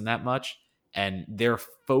impress them that much. And their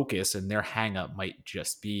focus and their hang up might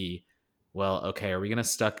just be, well, okay, are we going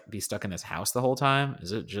to be stuck in this house the whole time?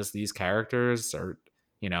 Is it just these characters? Or,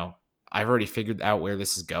 I've already figured out where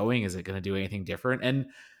this is going. Is it going to do anything different? And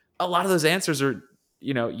a lot of those answers are,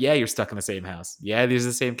 yeah, you're stuck in the same house. Yeah, these are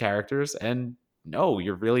the same characters. And no,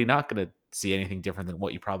 you're really not going to see anything different than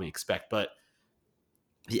what you probably expect. But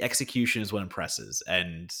the execution is what impresses.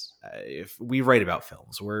 And if we write about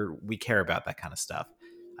films where we care about that kind of stuff,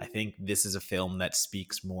 I think this is a film that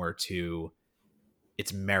speaks more to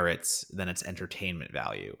its merits than its entertainment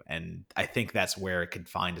value. And I think that's where it could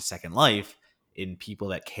find a second life in people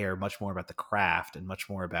that care much more about the craft and much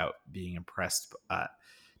more about being impressed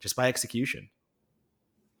just by execution.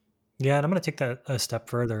 Yeah, and I'm going to take that a step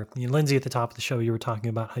further. Lindsay, at the top of the show, you were talking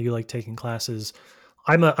about how you like taking classes.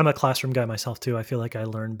 I'm a classroom guy myself too. I feel like I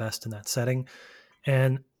learn best in that setting.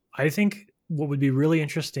 And I think what would be really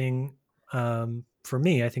interesting for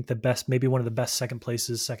me, I think maybe one of the best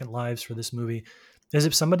second lives for this movie is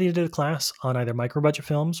if somebody did a class on either micro budget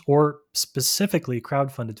films or specifically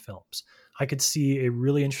crowdfunded films. I could see a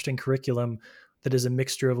really interesting curriculum that is a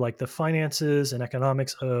mixture of like the finances and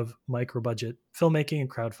economics of micro budget filmmaking and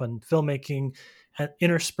crowdfund filmmaking, and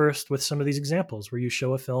interspersed with some of these examples where you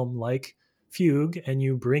show a film like Fugue and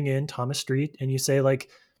you bring in Thomas Street and you say, like,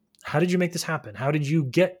 how did you make this happen? How did you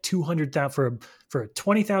get $200,000 for a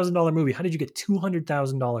 $20,000 movie? How did you get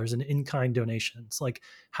 $200,000 in-kind donations? Like,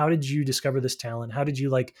 how did you discover this talent? How did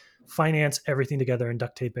you like finance everything together and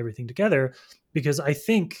duct tape everything together? Because I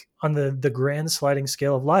think on the grand sliding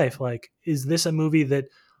scale of life, like, is this a movie that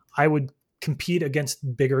I would compete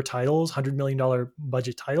against bigger titles, $100 million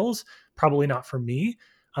budget titles? Probably not for me.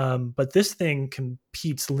 But this thing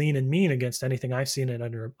competes lean and mean against anything I've seen at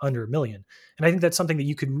under $1 million. And I think that's something that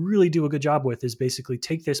you could really do a good job with, is basically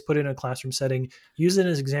take this, put it in a classroom setting, use it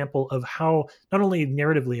as an example of how, not only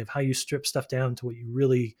narratively of how you strip stuff down to what you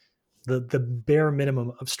really, the bare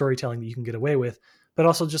minimum of storytelling that you can get away with, but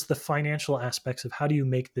also just the financial aspects of how do you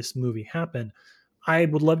make this movie happen. I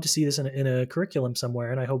would love to see this in a curriculum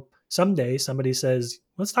somewhere. And I hope someday somebody says,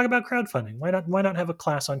 let's talk about crowdfunding. Why not have a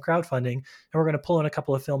class on crowdfunding? And we're going to pull in a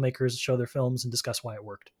couple of filmmakers, show their films, and discuss why it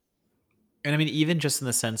worked. And I mean, even just in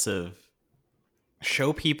the sense of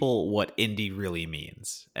show people what indie really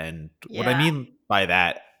means. And what I mean by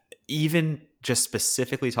that, even just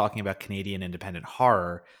specifically talking about Canadian independent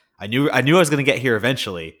horror, I knew I was going to get here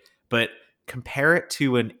eventually, but compare it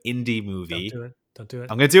to an indie movie. Don't do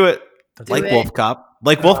it. I'm going to do it. Wolf Cop.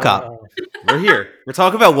 Wolf Cop. We're here. We're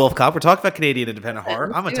talking about Wolf Cop. We're talking about Canadian independent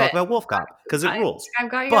horror. I'm going to talk about Wolf Cop because it rules.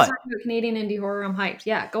 I've got you guys talking about Canadian indie horror. I'm hyped.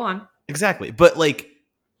 Yeah, go on. Exactly. But like,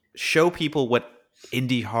 show people what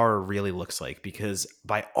indie horror really looks like, because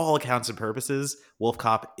by all accounts and purposes, Wolf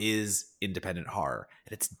Cop is independent horror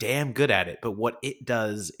and it's damn good at it. But what it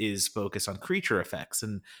does is focus on creature effects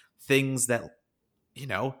and things that,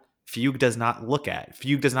 Fugue does not look at.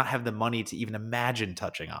 Fugue does not have the money to even imagine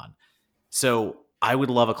touching on. So I would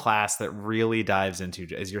love a class that really dives into,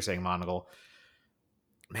 as you're saying, Monagle,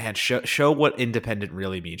 man, show what independent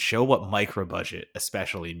really means. Show what micro budget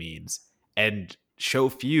especially means. And show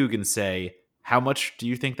Fugue and say, how much do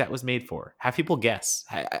you think that was made for? Have people guess.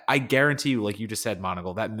 I guarantee you, like you just said,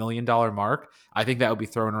 Monagle, that $1 million mark, I think that would be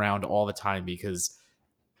thrown around all the time, because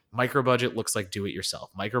micro budget looks like do it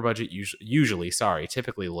yourself. Micro budget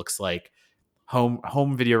typically looks like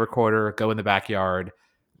home video recorder, go in the backyard,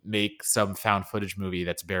 make some found footage movie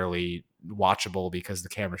that's barely watchable because the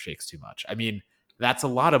camera shakes too much. I mean, that's a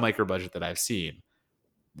lot of micro budget that I've seen.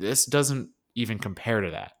 This doesn't even compare to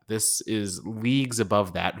that. This is leagues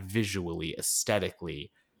above that visually,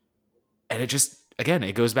 aesthetically. And it just, again,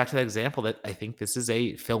 it goes back to that example that I think this is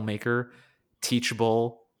a filmmaker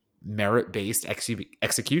teachable, merit-based,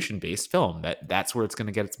 execution-based film. That's where it's going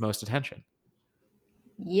to get its most attention.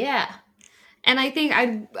 Yeah. And I think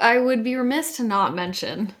I would be remiss to not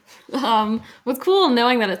mention what's cool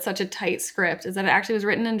knowing that it's such a tight script is that it actually was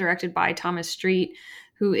written and directed by Thomas Street,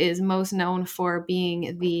 who is most known for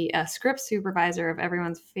being the script supervisor of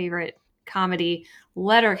everyone's favorite comedy,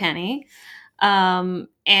 Letterkenny. And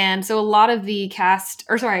so a lot of the cast,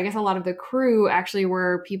 or sorry, I guess a lot of the crew actually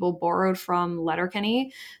were people borrowed from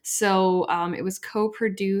Letterkenny. So it was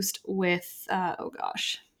co-produced with,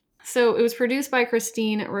 So it was produced by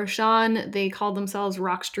Christine Rochon. They called themselves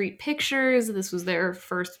Rock Street Pictures. This was their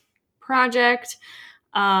first project.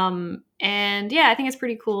 And yeah, I think it's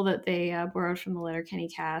pretty cool that they borrowed from the Letterkenny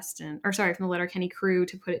cast from the Letterkenny crew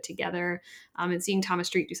to put it together. And seeing Thomas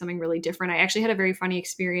Street do something really different. I actually had a very funny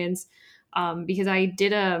experience because I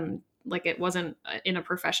did like it wasn't in a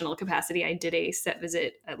professional capacity. I did a set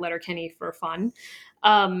visit at Letterkenny for fun.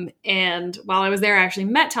 And while I was there, I actually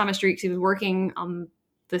met Thomas Street because he was working on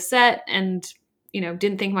the set and,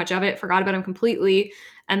 didn't think much of it, forgot about him completely.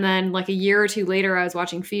 And then like a year or two later, I was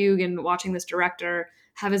watching Fugue and watching this director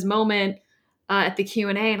have his moment at the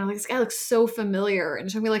Q&A, and I'm like, this guy looks so familiar. And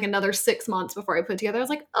it took me like another 6 months before I put together. I was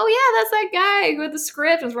like, oh yeah, that's that guy who had the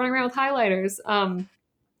script and was running around with highlighters.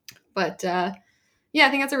 Yeah, I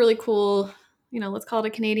think that's a really cool, let's call it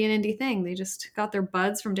a Canadian indie thing. They just got their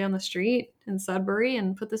buds from down the street in Sudbury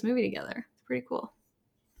and put this movie together. It's pretty cool.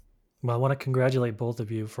 Well, I want to congratulate both of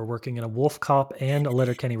you for working in a Wolf Cop and a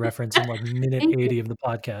Letterkenny reference in like minute 80 of the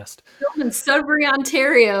podcast. Filmed in Sudbury,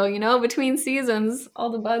 Ontario, between seasons, all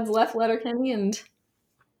the buds left Letterkenny and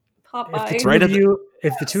pop by. If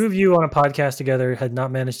the two of you on a podcast together had not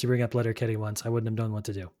managed to bring up Letterkenny once, I wouldn't have known what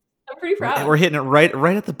to do. I'm pretty proud. We're hitting it right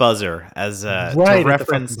at the buzzer as to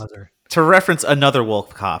reference another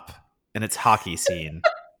Wolf Cop and its hockey scene.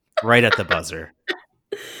 Right at the buzzer.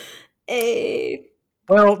 Hey.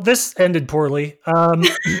 Well, this ended poorly.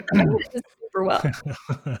 Super well.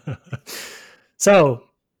 So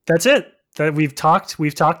that's it. That we've talked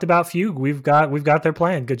about Fugue. We've got their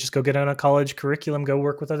plan. Just go get on a college curriculum. Go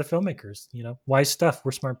work with other filmmakers. Wise stuff.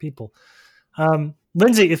 We're smart people.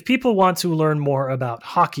 Lindsay, if people want to learn more about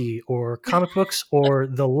hockey or comic books or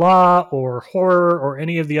the law or horror or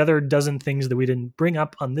any of the other dozen things that we didn't bring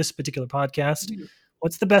up on this particular podcast,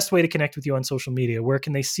 what's the best way to connect with you on social media? Where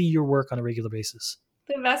can they see your work on a regular basis?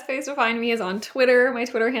 The best place to find me is on Twitter. My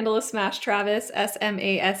Twitter handle is Smash Travis,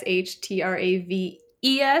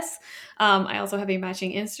 SMASHTRAVES. I also have a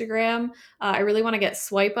matching Instagram. I really want to get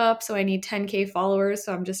Swipe Up, so I need 10K followers.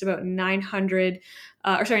 So I'm just about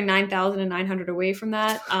 9,900 away from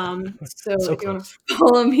that. So if you want to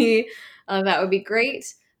follow me, that would be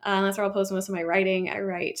great. That's where I'll post most of my writing. I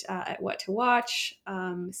write at What to Watch,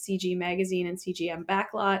 CG Magazine, and CGM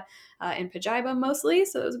Backlot, in Pajiba mostly.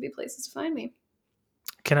 So those would be places to find me.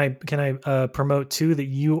 Can I promote too that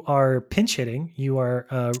you are pinch hitting? You are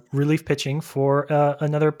relief pitching for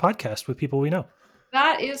another podcast with people we know.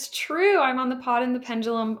 That is true. I'm on the Pod and the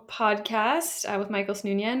Pendulum podcast with Michael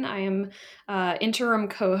Snoonian. I am interim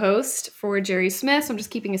co-host for Jerry Smith. So I'm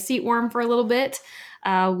just keeping a seat warm for a little bit.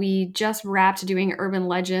 We just wrapped doing Urban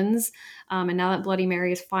Legends. And now that Bloody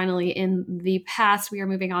Mary is finally in the past, we are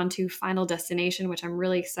moving on to Final Destination, which I'm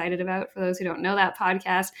really excited about. For those who don't know that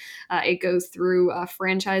podcast, it goes through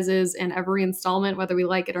franchises and every installment, whether we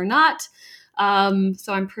like it or not.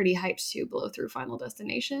 So I'm pretty hyped to blow through Final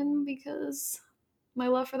Destination because my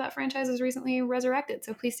love for that franchise is recently resurrected.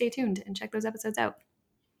 So please stay tuned and check those episodes out.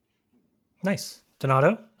 Nice.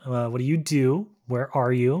 Donato, what do you do? Where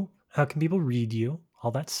are you? How can people read you?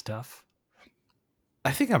 All that stuff.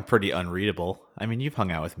 I think I'm pretty unreadable. I mean, you've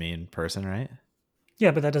hung out with me in person, right? Yeah,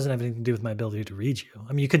 but that doesn't have anything to do with my ability to read you.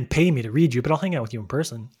 I mean, you couldn't pay me to read you, but I'll hang out with you in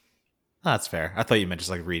person. Oh, that's fair. I thought you meant just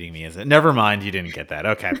like reading me. Is it? Never mind. You didn't get that.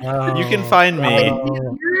 Okay. You can find me.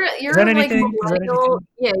 You're like millennial.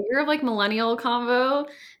 Yeah, you're like millennial convo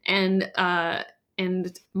and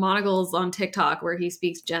Monogle's on TikTok where he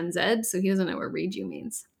speaks Gen Z, so he doesn't know what read you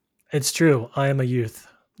means. It's true. I am a youth.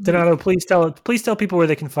 Donato, please tell people where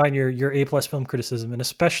they can find your A+ film criticism, and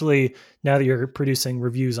especially now that you're producing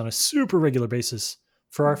reviews on a super regular basis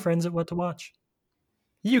for our friends at What to Watch.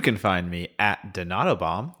 You can find me at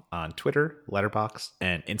DonatoBomb on Twitter, Letterboxd,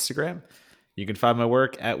 and Instagram. You can find my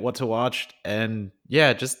work at What to Watch, and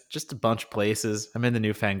yeah, just a bunch of places. I'm in the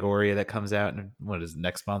new Fangoria that comes out in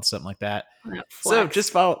next month, something like that. So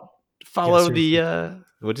just follow the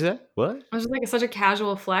what'd you say? What? It was just like such a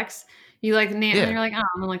casual flex. You like the name, and you're like, oh,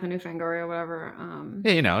 I'm in like the new Fangoria or whatever.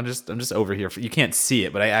 Yeah, I'm just over here. You can't see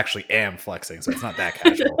it, but I actually am flexing, so it's not that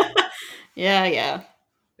casual. Yeah.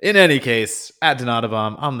 In any case, at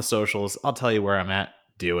Donatobomb on the socials, I'll tell you where I'm at.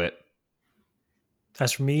 Do it.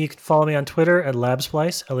 As for me, you can follow me on Twitter at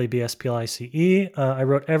Labsplice, LABSPLICE. I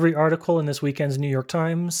wrote every article in this weekend's New York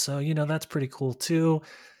Times, so that's pretty cool too.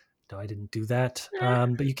 No, I didn't do that.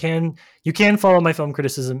 But you can follow my film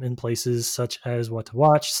criticism in places such as What to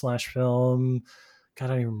Watch /film. God, I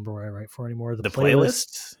don't even remember where I write for anymore. The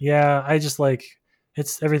playlist. Yeah, I just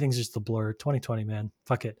everything's just a blur. 2020, man.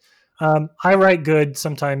 Fuck it. I write good.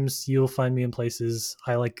 Sometimes you'll find me in places.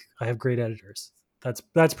 I have great editors.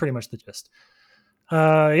 That's pretty much the gist.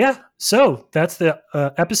 Yeah. So that's the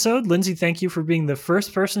episode. Lindsay, thank you for being the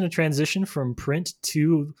first person to transition from print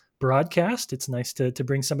to broadcast. It's nice to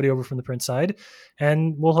bring somebody over from the print side,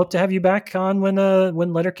 and we'll hope to have you back on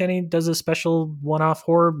when Letterkenny does a special one-off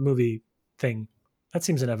horror movie thing. That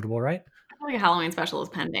seems inevitable, right? I feel like a Halloween special is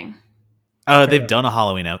pending. They've done a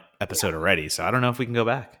Halloween episode already, so I don't know if we can go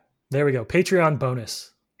back. There we go. Patreon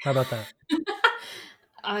bonus. How about that?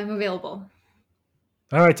 I'm available.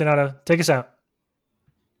 All right, Donato, take us out.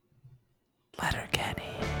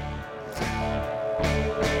 Letterkenny.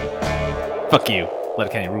 Fuck you.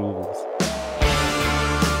 Letterkenny rules.